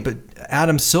funny, but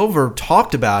Adam Silver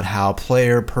talked about how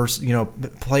players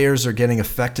are getting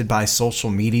affected by social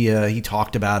media. He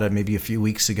talked about it maybe a few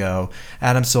weeks ago.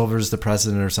 Adam Silver is the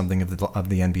president or something of the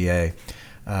NBA,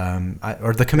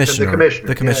 or the commissioner.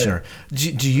 The commissioner.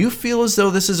 Yeah. Do you feel as though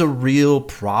this is a real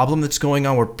problem that's going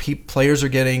on, where players are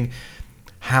getting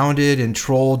hounded and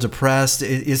trolled, depressed?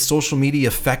 Is social media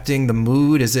affecting the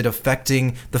mood? Is it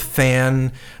affecting the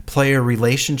fan-player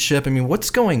relationship? I mean, what's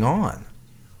going on?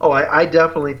 Oh, I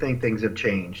definitely think things have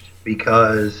changed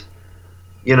because,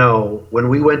 when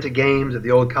we went to games at the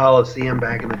old Coliseum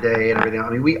back in the day and everything, I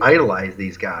mean, we idolized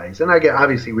these guys. And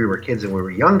obviously we were kids and we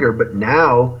were younger, but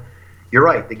now, you're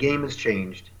right, the game has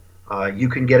changed. You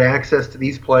can get access to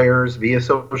these players via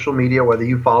social media, whether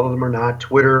you follow them or not.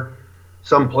 Twitter,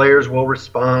 some players will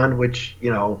respond, which,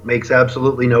 makes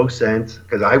absolutely no sense,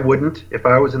 because I wouldn't if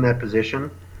I was in that position.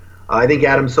 I think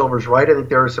Adam Silver's right. I think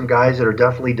there are some guys that are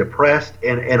definitely depressed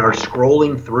and are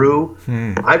scrolling through.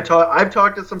 I've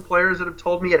talked to some players that have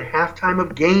told me at halftime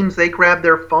of games they grab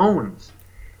their phones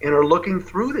and are looking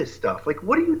through this stuff. Like,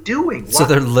 what are you doing? So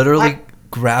they're literally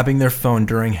grabbing their phone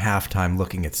during halftime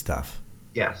looking at stuff.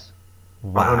 Yes.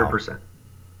 Wow. 100%.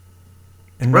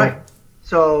 And right.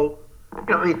 So,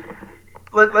 I mean,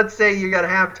 let's say you got a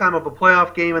halftime of a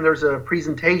playoff game and there's a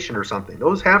presentation or something.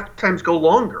 Those halftimes go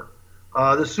longer.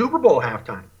 The Super Bowl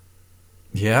halftime.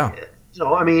 Yeah.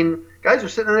 I mean, guys are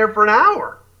sitting there for an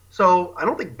hour. So I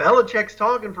don't think Belichick's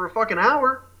talking for a fucking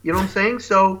hour. You know what I'm saying?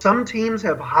 So some teams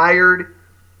have hired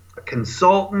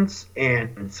consultants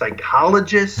and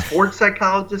psychologists, sports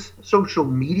psychologists, social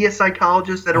media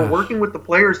psychologists that are working with the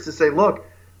players to say, look,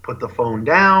 put the phone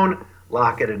down,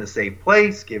 lock it in a safe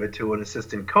place, give it to an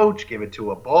assistant coach, give it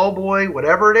to a ball boy,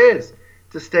 whatever it is,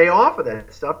 to stay off of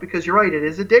that stuff, because you're right, it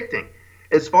is addicting.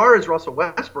 As far as Russell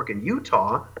Westbrook in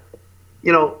Utah,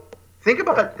 think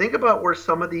about where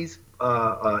some of these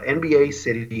NBA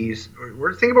cities,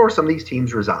 think about where some of these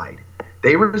teams reside.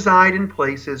 They reside in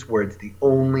places where it's the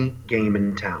only game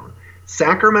in town.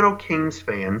 Sacramento Kings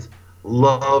fans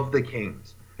love the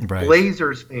Kings. Right.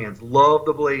 Blazers fans love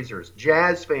the Blazers.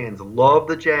 Jazz fans love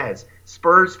the Jazz.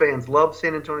 Spurs fans love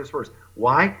San Antonio Spurs.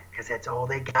 Why? Because that's all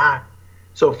they got.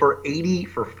 So for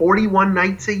 41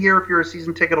 nights a year, if you're a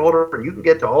season ticket holder, and you can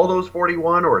get to all those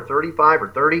 41 or 35 or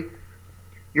 30,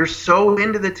 you're so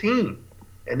into the team.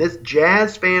 And this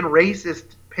Jazz fan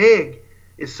racist pig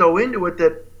is so into it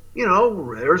that,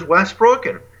 there's Westbrook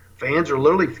and fans are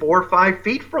literally 4 or 5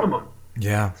 feet from him.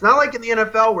 Yeah. It's not like in the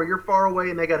NFL where you're far away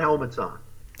and they got helmets on.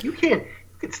 You can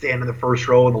stand in the first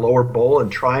row in the lower bowl and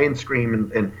try and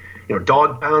scream and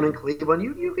dog pound in Cleveland.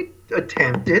 You could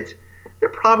attempt it. They're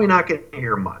probably not going to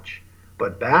hear much.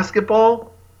 But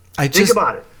basketball, think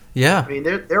about it. Yeah. I mean,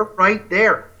 they're right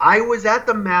there. I was at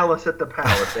the Malice at the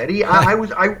Palace, Eddie.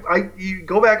 You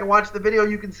go back and watch the video,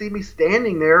 you can see me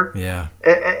standing there. Yeah.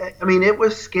 I mean, it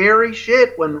was scary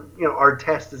shit when,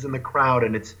 Artest is in the crowd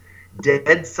and it's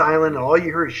dead silent and all you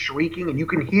hear is shrieking and you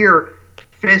can hear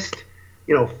fist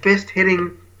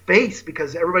hitting face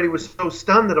because everybody was so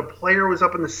stunned that a player was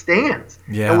up in the stands.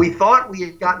 Yeah. And we thought we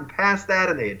had gotten past that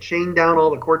and they had chained down all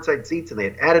the courtside seats and they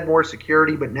had added more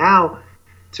security. But now,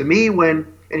 to me, and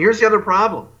here's the other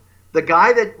problem. The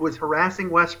guy that was harassing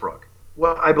Westbrook,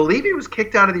 well, I believe he was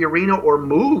kicked out of the arena or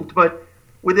moved, but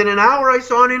within an hour I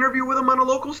saw an interview with him on a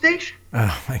local station.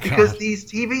 Oh, my God. Because these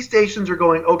TV stations are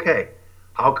going, okay,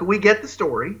 how can we get the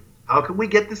story? How can we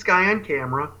get this guy on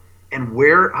camera? And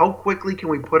how quickly can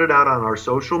we put it out on our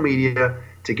social media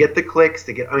to get the clicks,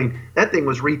 that thing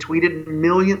was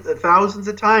retweeted thousands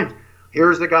of times.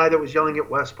 Here's the guy that was yelling at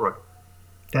Westbrook.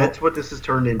 That's what this has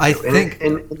turned into. I think,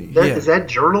 is that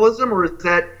journalism or is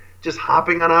that just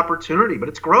hopping on opportunity? But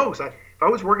it's gross. If I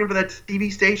was working for that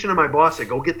TV station and my boss said,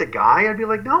 go get the guy, I'd be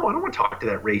like, no, I don't want to talk to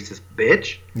that racist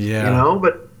bitch. Yeah.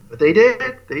 But they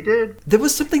did. They did. There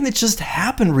was something that just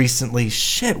happened recently,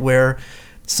 where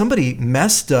somebody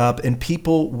messed up and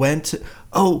people went,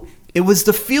 it was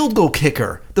the field goal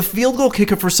kicker. The field goal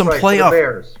kicker for some playoff.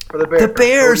 For the Bears. The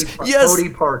Bears, yes. Cody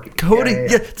Parkey. Cody,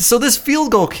 yeah. So this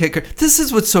field goal kicker, this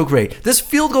is what's so great. This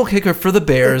field goal kicker for the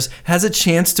Bears has a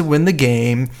chance to win the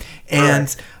game.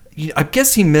 And I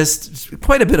guess he missed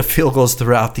quite a bit of field goals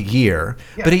throughout the year.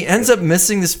 Yeah, but he ends up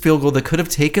missing this field goal that could have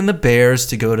taken the Bears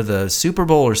to go to the Super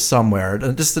Bowl or somewhere,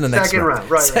 just in the next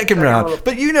round. Second round.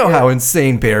 But how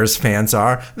insane Bears fans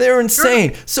are. They're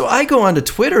insane. Sure. So I go onto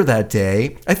Twitter that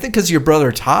day, I think because your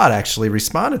brother Todd actually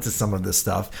responded to some of this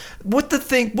stuff.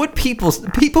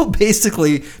 People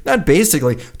basically, not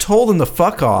basically, told him to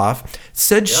fuck off,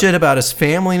 said shit about his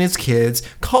family and his kids,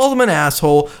 called him an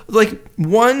asshole, like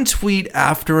one tweet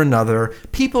after another.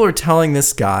 People are telling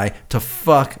this guy to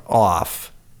fuck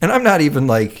off. And I'm not even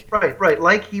like... Right.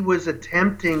 Like he was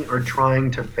attempting or trying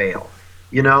to fail.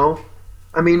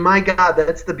 I mean, my God,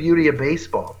 that's the beauty of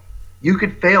baseball. You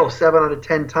could fail 7 out of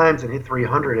 10 times and hit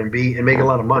 300 and make a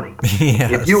lot of money.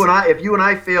 Yes. If you and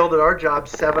I failed at our job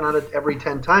 7 out of every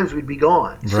 10 times, we'd be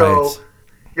gone. Right. So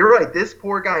you're right. This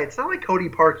poor guy. It's not like Cody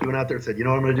Parkey went out there and said, "You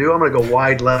know what I'm going to do? I'm going to go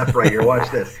wide left right here.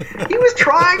 Watch this." He was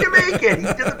trying to make it. He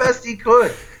did the best he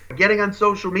could. Getting on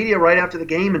social media right after the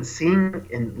game and seeing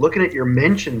and looking at your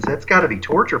mentions, that's got to be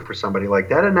torture for somebody like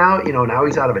that. And now, now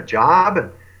he's out of a job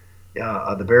and.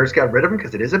 The Bears got rid of him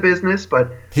because it is a business,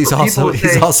 but he's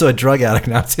also a drug addict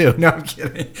now too. No, I'm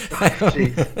kidding.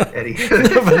 Jeez,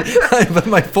 Eddie. but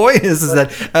my point is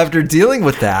that after dealing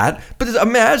with that, but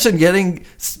imagine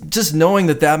just knowing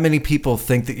that many people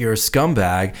think that you're a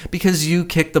scumbag because you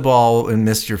kicked the ball and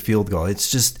missed your field goal.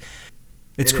 It's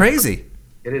crazy.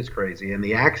 It is crazy, and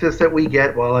the access that we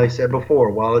get, while I said before,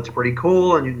 while it's pretty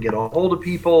cool, and you can get a hold of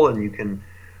people, and you can.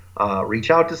 Reach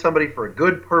out to somebody for a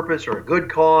good purpose or a good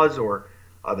cause, or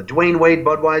the Dwayne Wade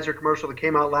Budweiser commercial that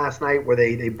came out last night where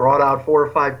they brought out 4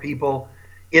 or 5 people,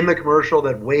 in the commercial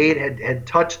that Wade had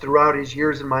touched throughout his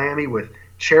years in Miami with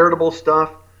charitable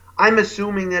stuff. I'm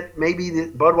assuming that maybe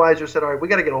Budweiser said, all right, we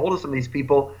got to get a hold of some of these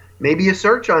people. Maybe a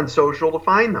search on social to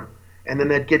find them. And then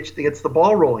that gets the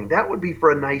ball rolling. That would be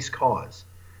for a nice cause.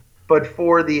 But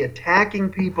for the attacking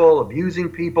people, abusing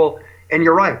people, and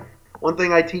you're right. One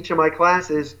thing I teach in my class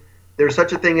is there's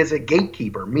such a thing as a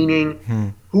gatekeeper,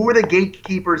 meaning who are the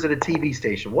gatekeepers at a TV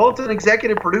station? Well, it's an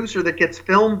executive producer that gets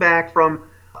filmed back from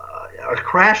a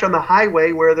crash on the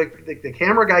highway where the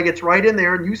camera guy gets right in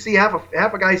there and you see half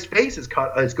a guy's face is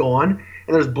gone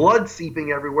and there's blood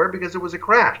seeping everywhere because it was a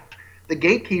crash. The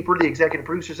gatekeeper, the executive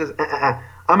producer, says,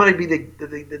 I'm going to be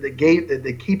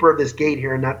the keeper of this gate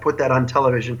here and not put that on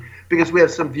television because we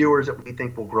have some viewers that we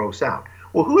think will gross out.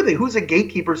 Well, who are they? Who's a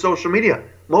gatekeeper of social media?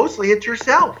 Mostly it's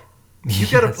yourself.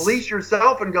 You've got to police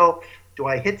yourself and go, do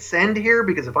I hit send here?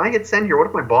 Because if I hit send here, what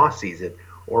if my boss sees it?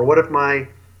 Or what if my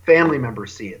family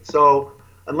members see it? So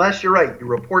unless you're right, you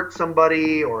report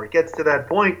somebody or it gets to that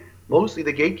point, mostly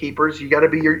the gatekeepers, you got to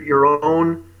be your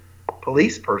own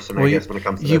police person, I guess, when it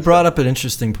comes to that. You brought up an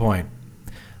interesting point.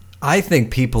 I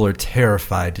think people are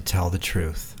terrified to tell the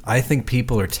truth. I think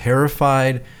people are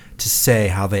terrified to say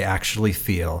how they actually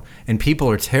feel. And people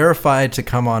are terrified to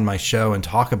come on my show and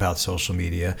talk about social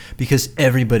media because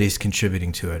everybody's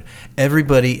contributing to it.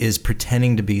 Everybody is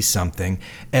pretending to be something.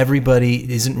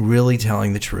 Everybody isn't really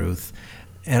telling the truth.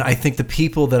 And I think the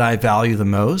people that I value the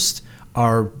most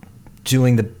are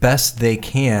doing the best they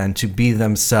can to be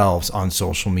themselves on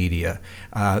social media.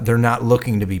 They're not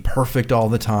looking to be perfect all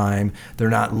the time. They're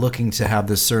not looking to have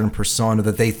this certain persona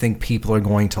that they think people are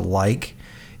going to like.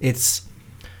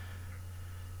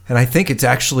 And I think it's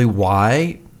actually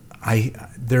why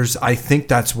I think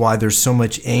that's why there's so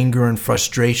much anger and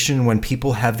frustration when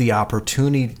people have the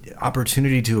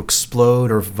opportunity to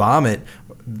explode or vomit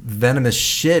venomous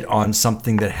shit on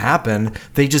something that happened.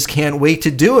 They just can't wait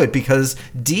to do it because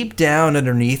deep down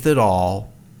underneath it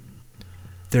all,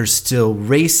 there's still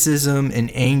racism and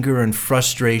anger and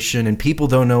frustration, and people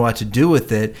don't know what to do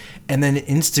with it. And then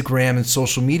Instagram and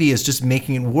social media is just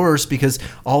making it worse because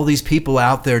all these people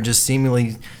out there just seem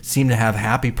to have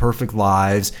happy, perfect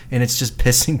lives, and it's just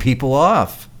pissing people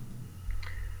off.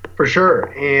 For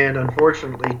sure. And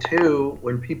unfortunately, too,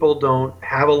 when people don't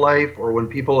have a life or when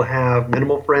people have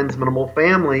minimal friends, minimal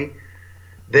family,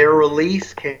 their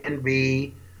release can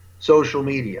be social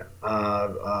media.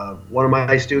 One of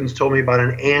my students told me about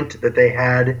an aunt that they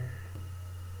had,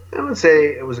 I would say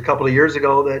it was a couple of years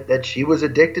ago, that she was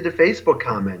addicted to Facebook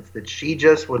comments, that she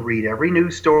just would read every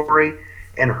news story,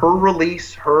 and her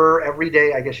release, her every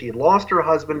day, I guess she had lost her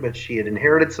husband, but she had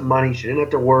inherited some money, she didn't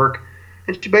have to work,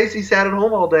 and she basically sat at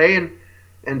home all day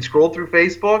and scrolled through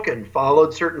Facebook and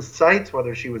followed certain sites,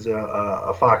 whether she was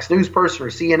a Fox News person or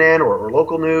CNN or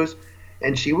local news,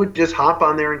 and she would just hop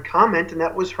on there and comment, and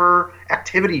that was her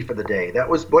activity for the day. That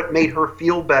was what made her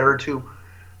feel better to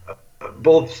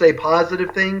both say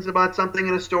positive things about something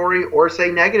in a story or say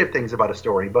negative things about a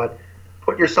story. But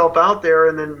put yourself out there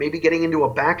and then maybe getting into a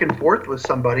back and forth with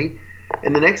somebody,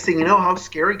 and the next thing you know, how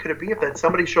scary could it be if that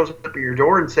somebody shows up at your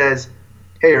door and says,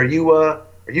 hey, are you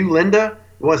Linda?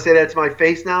 You want to say that to my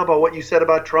face now about what you said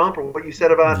about Trump or what you said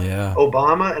about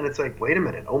Obama? And it's like, wait a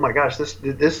minute. Oh my gosh, this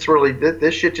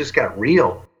shit just got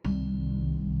real.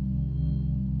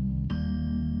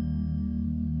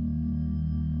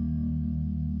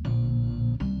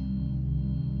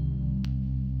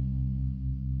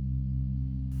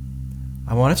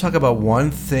 I want to talk about one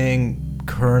thing,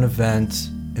 current event,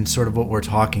 and sort of what we're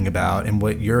talking about and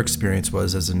what your experience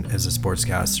was as a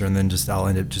sportscaster, and then I'll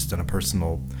end it just on a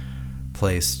personal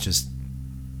place, just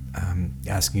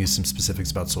asking you some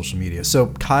specifics about social media. So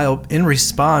Kyle, in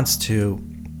response to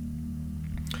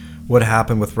what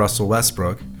happened with Russell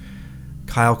Westbrook,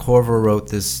 Kyle Korver wrote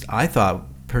this, I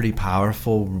thought, pretty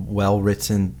powerful,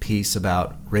 well-written piece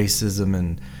about racism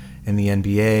and the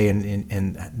NBA,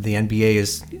 and the NBA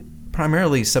is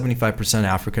primarily 75%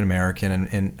 African American,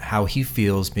 and how he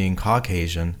feels being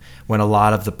Caucasian when a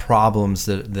lot of the problems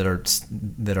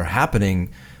that are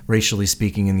happening, racially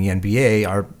speaking, in the NBA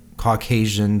are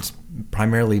Caucasians,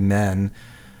 primarily men,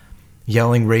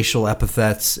 yelling racial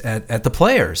epithets at the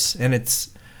players. And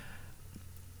it's,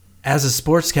 as a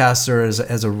sportscaster,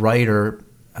 as a writer,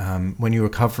 when you were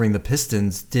covering the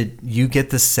Pistons, did you get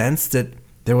the sense that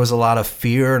there was a lot of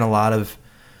fear and a lot of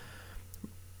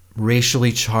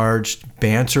racially charged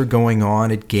banter going on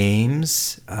at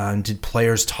games? Did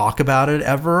players talk about it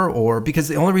ever? Or because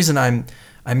the only reason I'm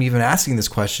even asking this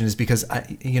question is because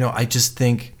I just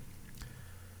think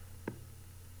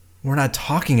we're not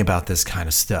talking about this kind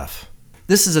of stuff.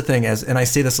 This is a thing, and I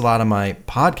say this a lot on my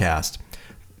podcast,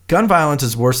 gun violence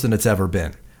is worse than it's ever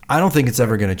been. I don't think it's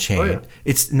ever going to change. Oh, yeah.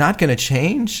 It's not going to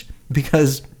change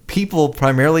because people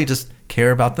primarily just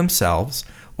care about themselves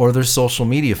or their social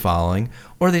media following,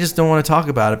 or they just don't want to talk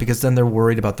about it because then they're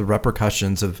worried about the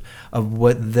repercussions of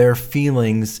what their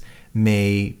feelings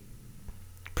may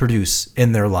produce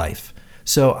in their life.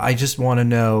 So I just want to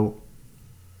know,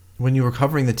 when you were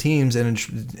covering the teams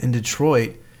in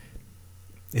Detroit,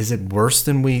 is it worse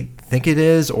than we think it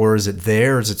is, or is it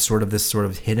there? Is it sort of this sort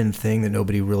of hidden thing that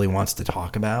nobody really wants to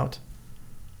talk about?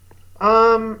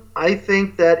 I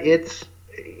think that it's,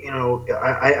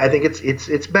 I think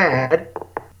it's bad.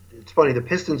 It's funny. The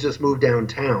Pistons just moved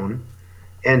downtown,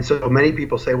 and so many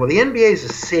people say, well, the NBA is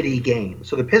a city game,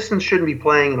 so the Pistons shouldn't be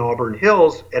playing in Auburn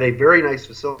Hills at a very nice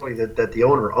facility that the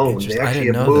owner owns. They actually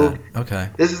have moved. That. Okay.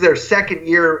 This is their second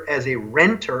year as a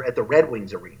renter at the Red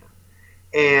Wings arena,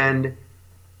 and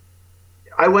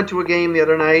I went to a game the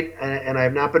other night, and I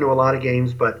have not been to a lot of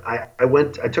games, but I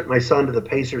took my son to the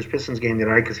Pacers-Pistons game the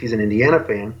other night because he's an Indiana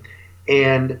fan,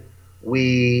 and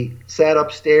we sat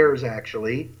upstairs,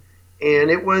 actually,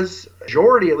 and it was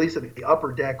majority, at least of the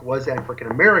upper deck, was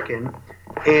African-American,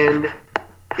 and,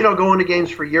 going to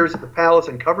games for years at the Palace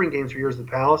and covering games for years at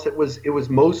the Palace, it was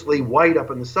mostly white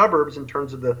up in the suburbs in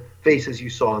terms of the faces you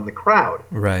saw in the crowd.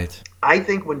 Right. I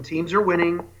think when teams are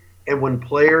winning and when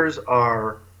players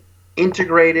are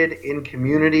integrated in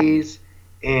communities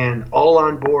and all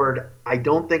on board, I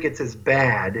don't think it's as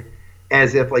bad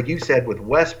as if, like you said, with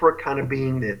Westbrook kind of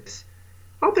being this.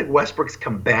 I don't think Westbrook's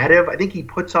combative. I think he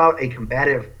puts out a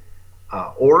combative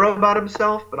aura about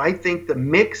himself, but I think the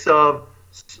mix of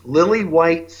Lily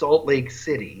White, Salt Lake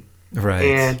City,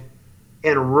 right,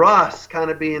 and Russ kind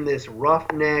of being this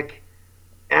roughneck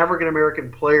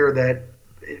African-American player that,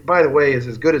 by the way, is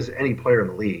as good as any player in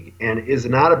the league and is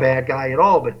not a bad guy at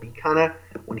all, but he kind of,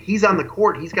 when he's on the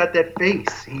court, he's got that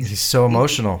face. He's so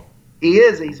emotional. He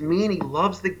is. He's mean. He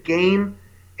loves the game,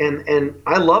 and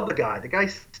I love the guy. The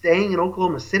guy's staying in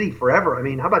Oklahoma City forever. I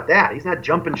mean, how about that? He's not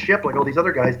jumping ship like all these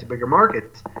other guys to bigger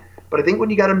markets. But I think when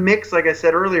you got a mix, like I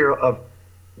said earlier, of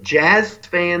Jazz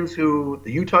fans who,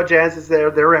 the Utah Jazz is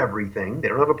they're everything. They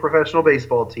don't have a professional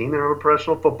baseball team. They don't have a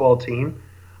professional football team.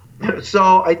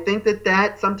 So I think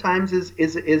that sometimes is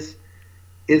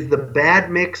the bad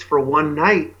mix for one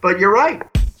night. But you're right.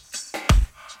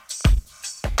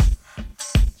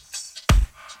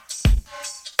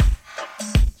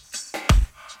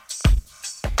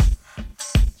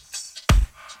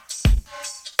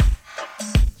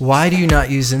 Why do you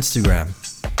not use Instagram?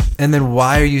 And then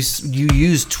why is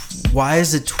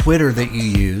it Twitter that you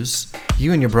use?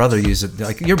 You and your brother use it.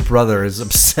 Like, your brother is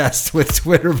obsessed with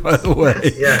Twitter, by the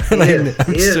way. Yeah,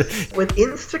 he is. With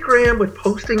Instagram, with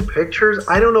posting pictures,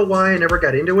 I don't know why I never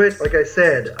got into it. Like I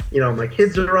said, my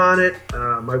kids are on it.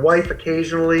 My wife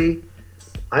occasionally.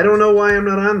 I don't know why I'm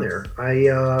not on there.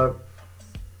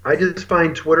 I just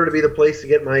find Twitter to be the place to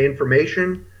get my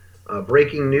information,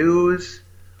 breaking news.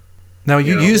 Now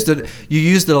you used it. You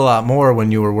used it a lot more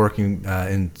when you were working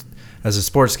as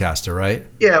a sportscaster, right?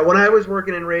 Yeah, when I was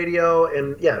working in radio,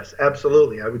 and yes,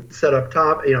 absolutely, I would set up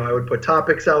I would put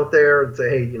topics out there and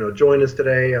say, hey, join us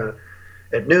today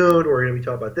at noon. We're going to be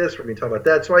talking about this. We're going to be talking about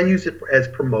that. So I use it as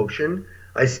promotion.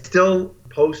 I still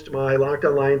post my Locked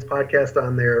On Lions podcast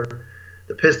on there.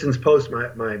 The Pistons post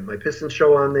my Pistons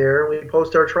show on there. We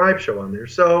post our Tribe show on there.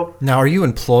 So now, are you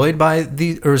employed by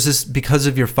or is this because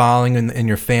of your following and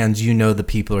your fans? You know the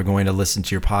people are going to listen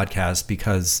to your podcast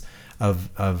because of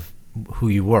who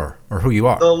you were or who you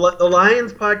are. The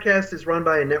Lions podcast is run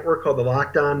by a network called the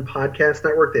Locked On Podcast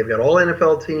Network. They've got all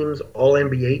NFL teams, all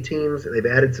NBA teams. They've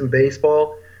added some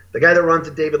baseball. The guy that runs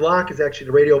it, David Locke, is actually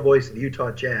the radio voice of the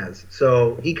Utah Jazz.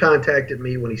 So he contacted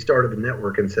me when he started the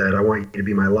network and said, I want you to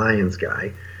be my Lions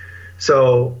guy.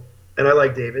 So, and I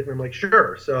like David, and I'm like,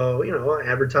 sure. So,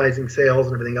 advertising, sales,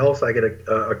 and everything else I get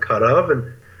a cut of.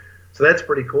 And so that's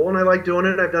pretty cool. And I like doing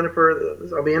it. I've done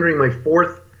it I'll be entering my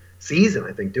fourth season,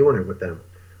 I think, doing it with them.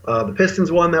 The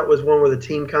Pistons one, that was one where the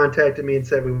team contacted me and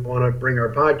said, we want to bring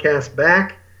our podcast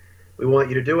back. We want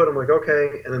you to do it. I'm like,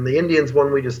 okay. And then the Indians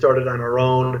one, we just started on our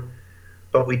own,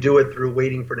 but we do it through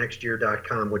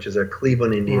waitingfornextyear.com, which is a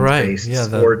Cleveland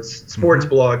Indians-based sports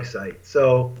blog site.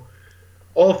 So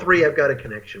all three I've got a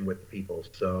connection with people.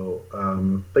 So,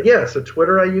 but yeah, so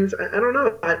Twitter I use. I don't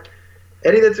know.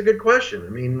 Eddie, that's a good question. I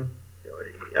mean,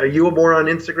 are you more on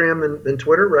Instagram than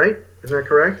Twitter, right? Isn't that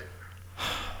correct?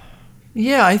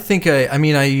 Yeah, I think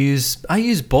I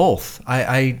use both.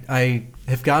 I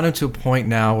have gotten to a point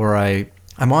now where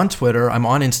I'm on Twitter, I'm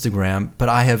on Instagram, but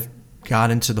I have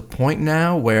gotten to the point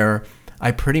now where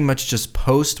I pretty much just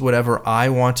post whatever I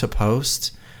want to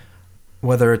post,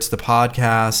 whether it's the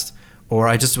podcast or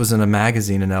I just was in a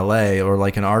magazine in LA, or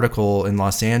like an article in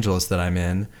Los Angeles that I'm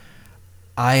in,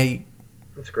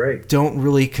 That's great. don't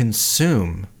really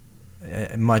consume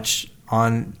much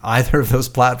on either of those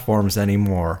platforms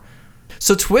anymore.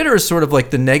 So Twitter is sort of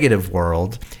like the negative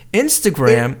world.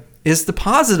 Instagram is the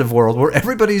positive world where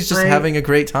everybody's just having a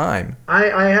great time.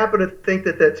 I happen to think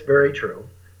that that's very true.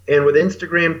 And with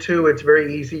Instagram, too, it's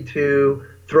very easy to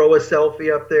throw a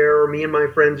selfie up there, or me and my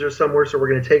friends are somewhere, so we're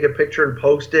going to take a picture and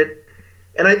post it.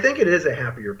 And I think it is a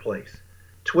happier place.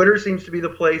 Twitter seems to be the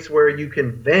place where you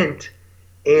can vent,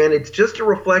 and it's just a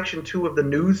reflection, too, of the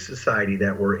news society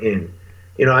that we're in.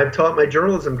 You know, I've taught my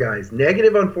journalism guys,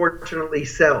 negative, unfortunately,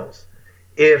 sells.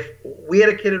 If we had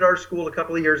a kid at our school a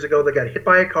couple of years ago that got hit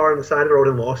by a car on the side of the road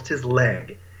and lost his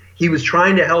leg, he was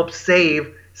trying to help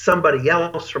save somebody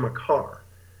else from a car.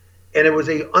 And it was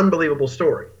an unbelievable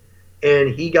story.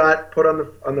 And he got put on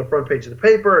the front page of the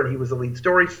paper, and he was the lead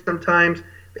story sometimes.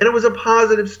 And it was a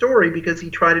positive story because he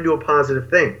tried to do a positive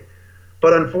thing.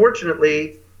 But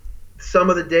unfortunately, some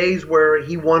of the days where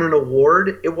he won an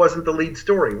award, it wasn't the lead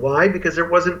story. Why? Because there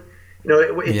wasn't,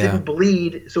 it didn't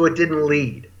bleed, so it didn't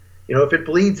lead. If it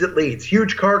bleeds, it leads.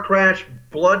 Huge car crash,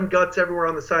 blood and guts everywhere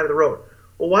on the side of the road.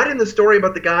 Well, why didn't the story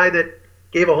about the guy that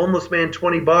gave a homeless man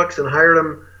 $20 and hired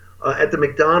him at the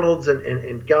McDonald's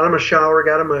and got him a shower,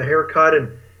 got him a haircut,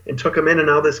 and took him in, and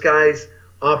now this guy's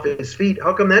off his feet?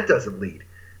 How come that doesn't lead?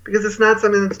 Because it's not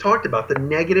something that's talked about. The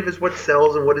negative is what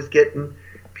sells and what is getting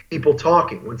people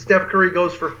talking. When Steph Curry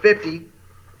goes for 50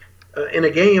 in a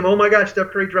game, oh my gosh,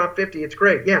 Steph Curry dropped 50, it's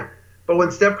great, yeah. But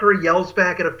when Steph Curry yells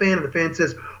back at a fan and the fan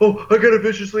says, oh, I got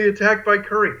viciously attacked by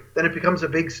Curry, then it becomes a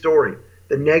big story.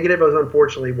 The negative is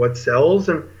unfortunately what sells,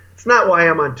 and it's not why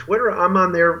I'm on Twitter. I'm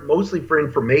on there mostly for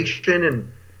information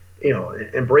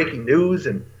and breaking news.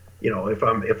 And if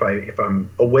I'm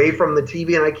away from the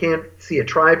TV and I can't see a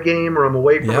Tribe game, or I'm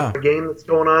away from a game that's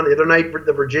going on. The other night,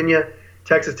 the Virginia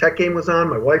Texas Tech game was on.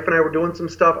 My wife and I were doing some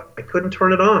stuff. I couldn't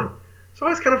turn it on, so I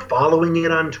was kind of following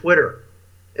it on Twitter.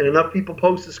 And enough people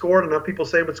post the score, and enough people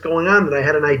say what's going on, that I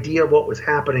had an idea of what was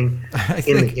happening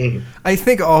in the game. I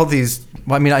think all these,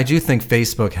 I do think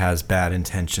Facebook has bad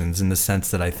intentions, in the sense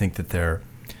that I think that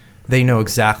they know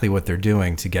exactly what they're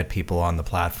doing to get people on the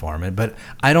platform. But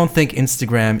I don't think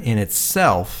Instagram in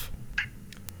itself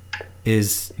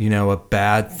is, a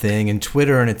bad thing. And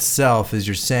Twitter in itself, as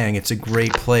you're saying, it's a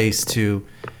great place to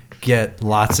get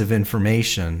lots of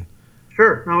information.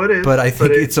 Sure, no, it is. But I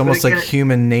think it's almost like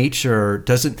human nature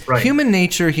doesn't. Right.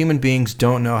 Human beings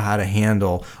don't know how to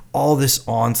handle all this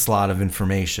onslaught of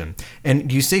information.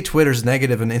 And you say Twitter's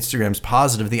negative and Instagram's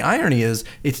positive. The irony is,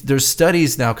 there's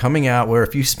studies now coming out where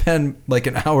if you spend like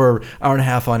an hour and a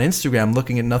half on Instagram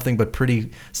looking at nothing but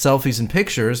pretty selfies and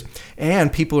pictures,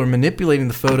 and people are manipulating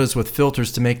the photos with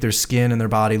filters to make their skin and their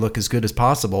body look as good as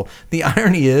possible, the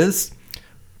irony is,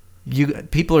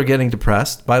 people are getting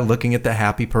depressed by looking at the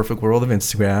happy, perfect world of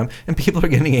Instagram, and people are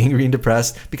getting angry and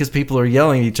depressed because people are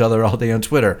yelling at each other all day on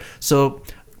Twitter. So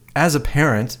as a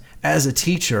parent, as a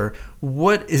teacher,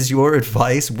 what is your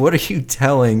advice? What are you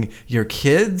telling your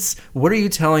kids? What are you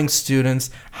telling students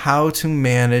how to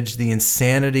manage the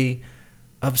insanity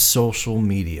of social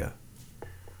media?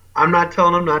 I'm not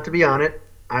telling them not to be on it.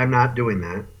 I'm not doing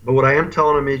that. But what I am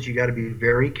telling them is you got to be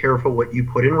very careful what you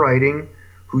put in writing,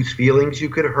 whose feelings you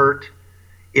could hurt.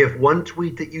 If one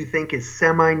tweet that you think is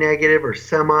semi-negative or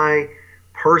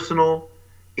semi-personal,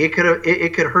 it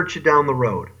could hurt you down the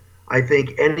road. I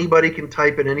think anybody can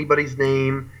type in anybody's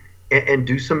name and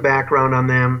do some background on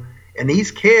them. And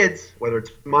these kids, whether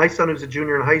it's my son who's a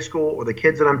junior in high school or the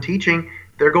kids that I'm teaching,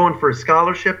 they're going for a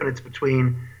scholarship, and it's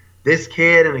between this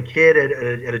kid and a kid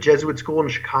at a Jesuit school in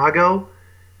Chicago.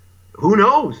 Who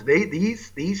knows?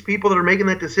 These people that are making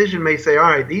that decision may say, all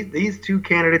right, these two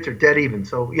candidates are dead even.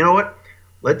 So you know what?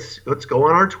 Let's go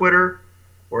on our Twitter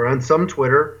or on some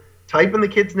Twitter, type in the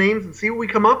kids' names and see what we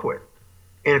come up with.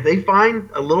 And if they find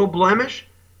a little blemish,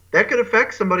 that could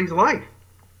affect somebody's life.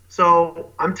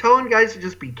 So I'm telling guys to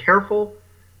just be careful.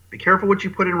 Be careful what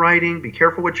you put in writing. Be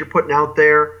careful what you're putting out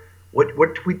there. What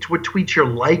tweets you're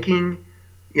liking.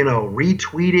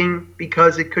 Retweeting,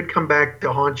 because it could come back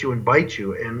to haunt you and bite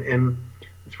you. And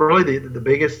it's really the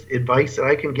biggest advice that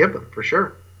I can give them, for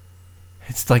sure.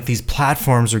 It's like these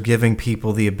platforms are giving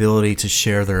people the ability to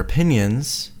share their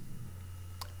opinions,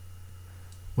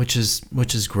 which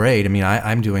is great. I mean,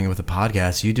 I'm doing it with a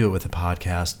podcast. You do it with a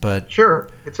podcast. But sure,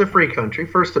 it's a free country,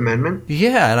 First Amendment.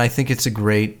 Yeah, and I think it's a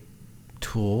great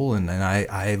tool, and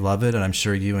I love it, and I'm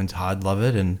sure you and Todd love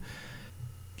it. And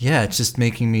yeah, it's just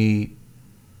making me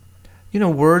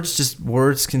words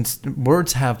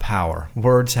have power.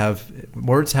 Words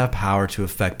have power to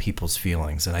affect people's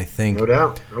feelings, and I think No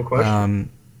doubt, no question.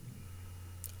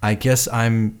 I guess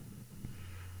I'm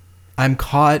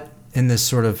caught in this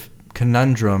sort of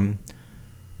conundrum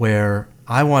where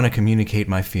I want to communicate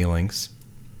my feelings.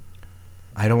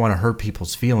 I don't want to hurt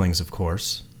people's feelings, of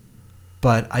course,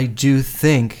 but I do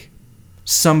think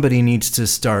somebody needs to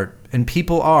start, and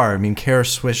people are. I mean, Kara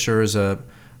Swisher is a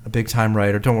big-time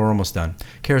writer. We're almost done.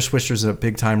 Kara Swisher is a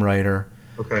big-time writer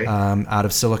out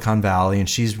of Silicon Valley, and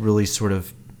she's really sort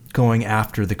of going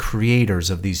after the creators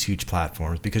of these huge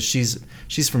platforms because she's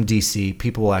from DC.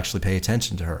 People will actually pay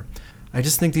attention to her. I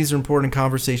just think these are important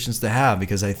conversations to have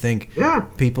because I think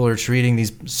people are treating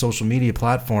these social media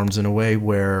platforms in a way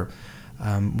where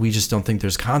we just don't think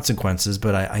there's consequences,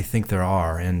 but I think there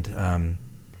are. And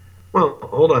well,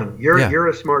 hold on. You're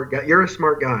a smart guy. You're a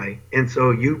smart guy, and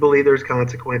so you believe there's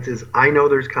consequences. I know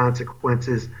there's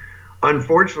consequences.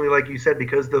 Unfortunately, like you said,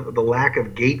 because the lack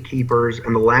of gatekeepers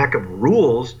and the lack of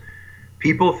rules,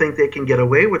 people think they can get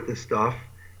away with this stuff.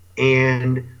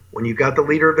 And when you've got the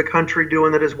leader of the country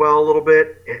doing it as well a little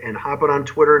bit and hopping on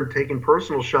Twitter and taking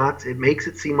personal shots, it makes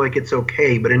it seem like it's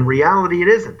okay. But in reality, it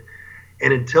isn't.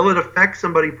 And until it affects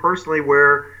somebody personally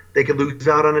where they could lose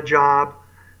out on a job,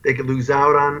 they could lose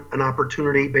out on an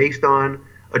opportunity based on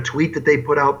a tweet that they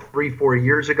put out 3-4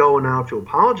 years ago and now have to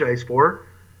apologize for,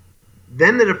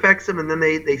 then it affects them and then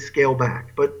they scale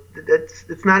back. But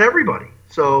it's not everybody.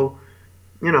 So,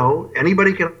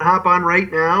 anybody can hop on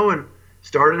right now and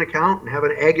start an account and have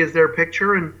an egg as their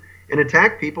picture and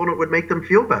attack people, and it would make them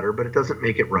feel better, but it doesn't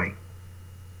make it right.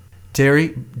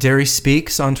 Dery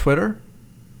Speaks on Twitter?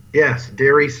 Yes,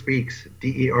 Dery Speaks,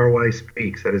 Dery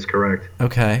Speaks. That is correct.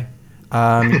 Okay.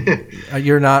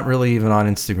 You're not really even on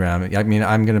Instagram. I mean,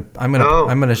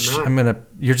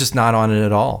 you're just not on it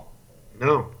at all.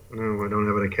 No, I don't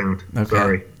have an account. Okay.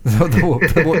 Sorry.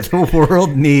 the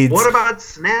world needs. What about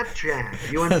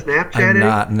Snapchat? You on Snapchat? I'm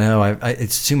not. No,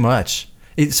 it's too much.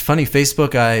 It's funny.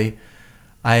 Facebook,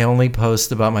 I only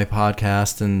post about my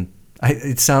podcast, and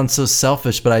it sounds so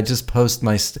selfish, but I just post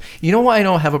my. You know why I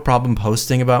don't have a problem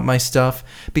posting about my stuff?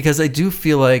 Because I do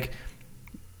feel like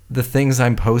the things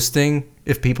I'm posting,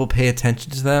 if people pay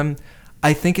attention to them,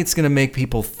 I think it's going to make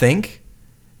people think,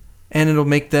 and it'll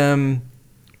make them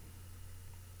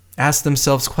ask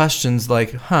themselves questions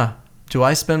like, do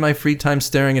I spend my free time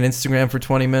staring at Instagram for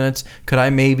 20 minutes? Could I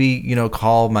maybe,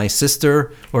 call my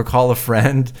sister or call a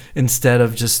friend instead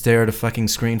of just stare at a fucking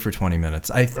screen for 20 minutes?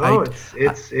 It's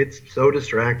so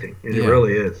distracting. It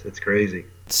really is. It's crazy.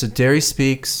 So Dery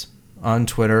Speaks on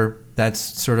Twitter. That's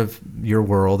sort of your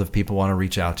world if people want to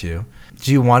reach out to you.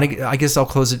 Do you want to, I guess I'll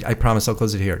close it. I promise I'll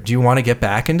close it here. Do you want to get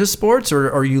back into sports, or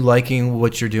are you liking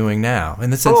what you're doing now? In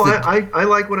the sense I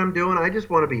like what I'm doing. I just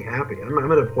want to be happy.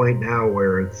 I'm at a point now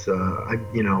where it's, when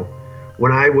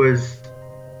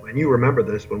you remember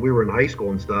this, when we were in high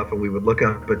school and stuff, and we would look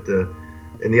up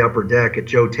in the upper deck at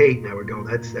Joe Tate, and I would go,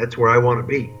 that's where I want to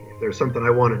be. If there's something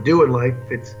I want to do in life,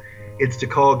 it's to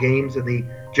call games in the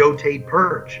Joe Tate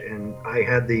Perch, and I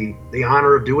had the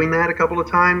honor of doing that a couple of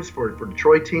times for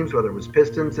Detroit teams, whether it was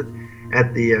Pistons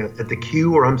at the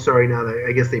Q, or I'm sorry, now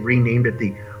I guess they renamed it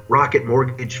the Rocket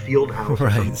Mortgage Fieldhouse or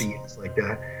something like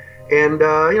that. And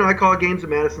I called games at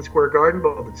Madison Square Garden,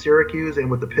 both at Syracuse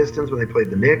and with the Pistons when they played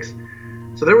the Knicks.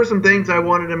 So there were some things I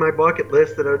wanted in my bucket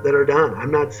list that are done. I'm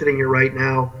not sitting here right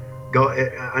now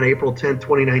on April 10th,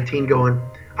 2019 going,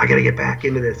 I got to get back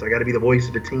into this. I got to be the voice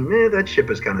of the team. That ship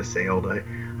has kind of sailed. I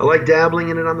like dabbling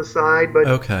in it on the side, but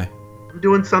okay. I'm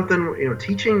doing something,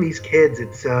 teaching these kids.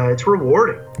 It's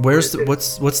rewarding. What's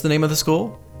the name of the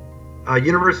school?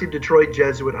 University of Detroit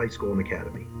Jesuit High School and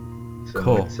Academy. So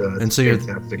cool. It's and so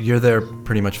you're there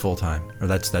pretty much full time, or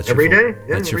that's every day.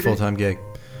 Yeah, that's your full time gig.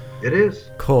 It is.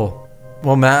 Cool.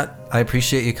 Well, Matt, I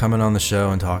appreciate you coming on the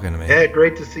show and talking to me. Yeah,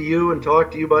 great to see you and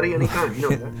talk to you, buddy. Anytime. You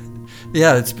know that.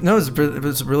 Yeah, it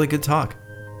was a really good talk.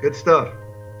 Good stuff.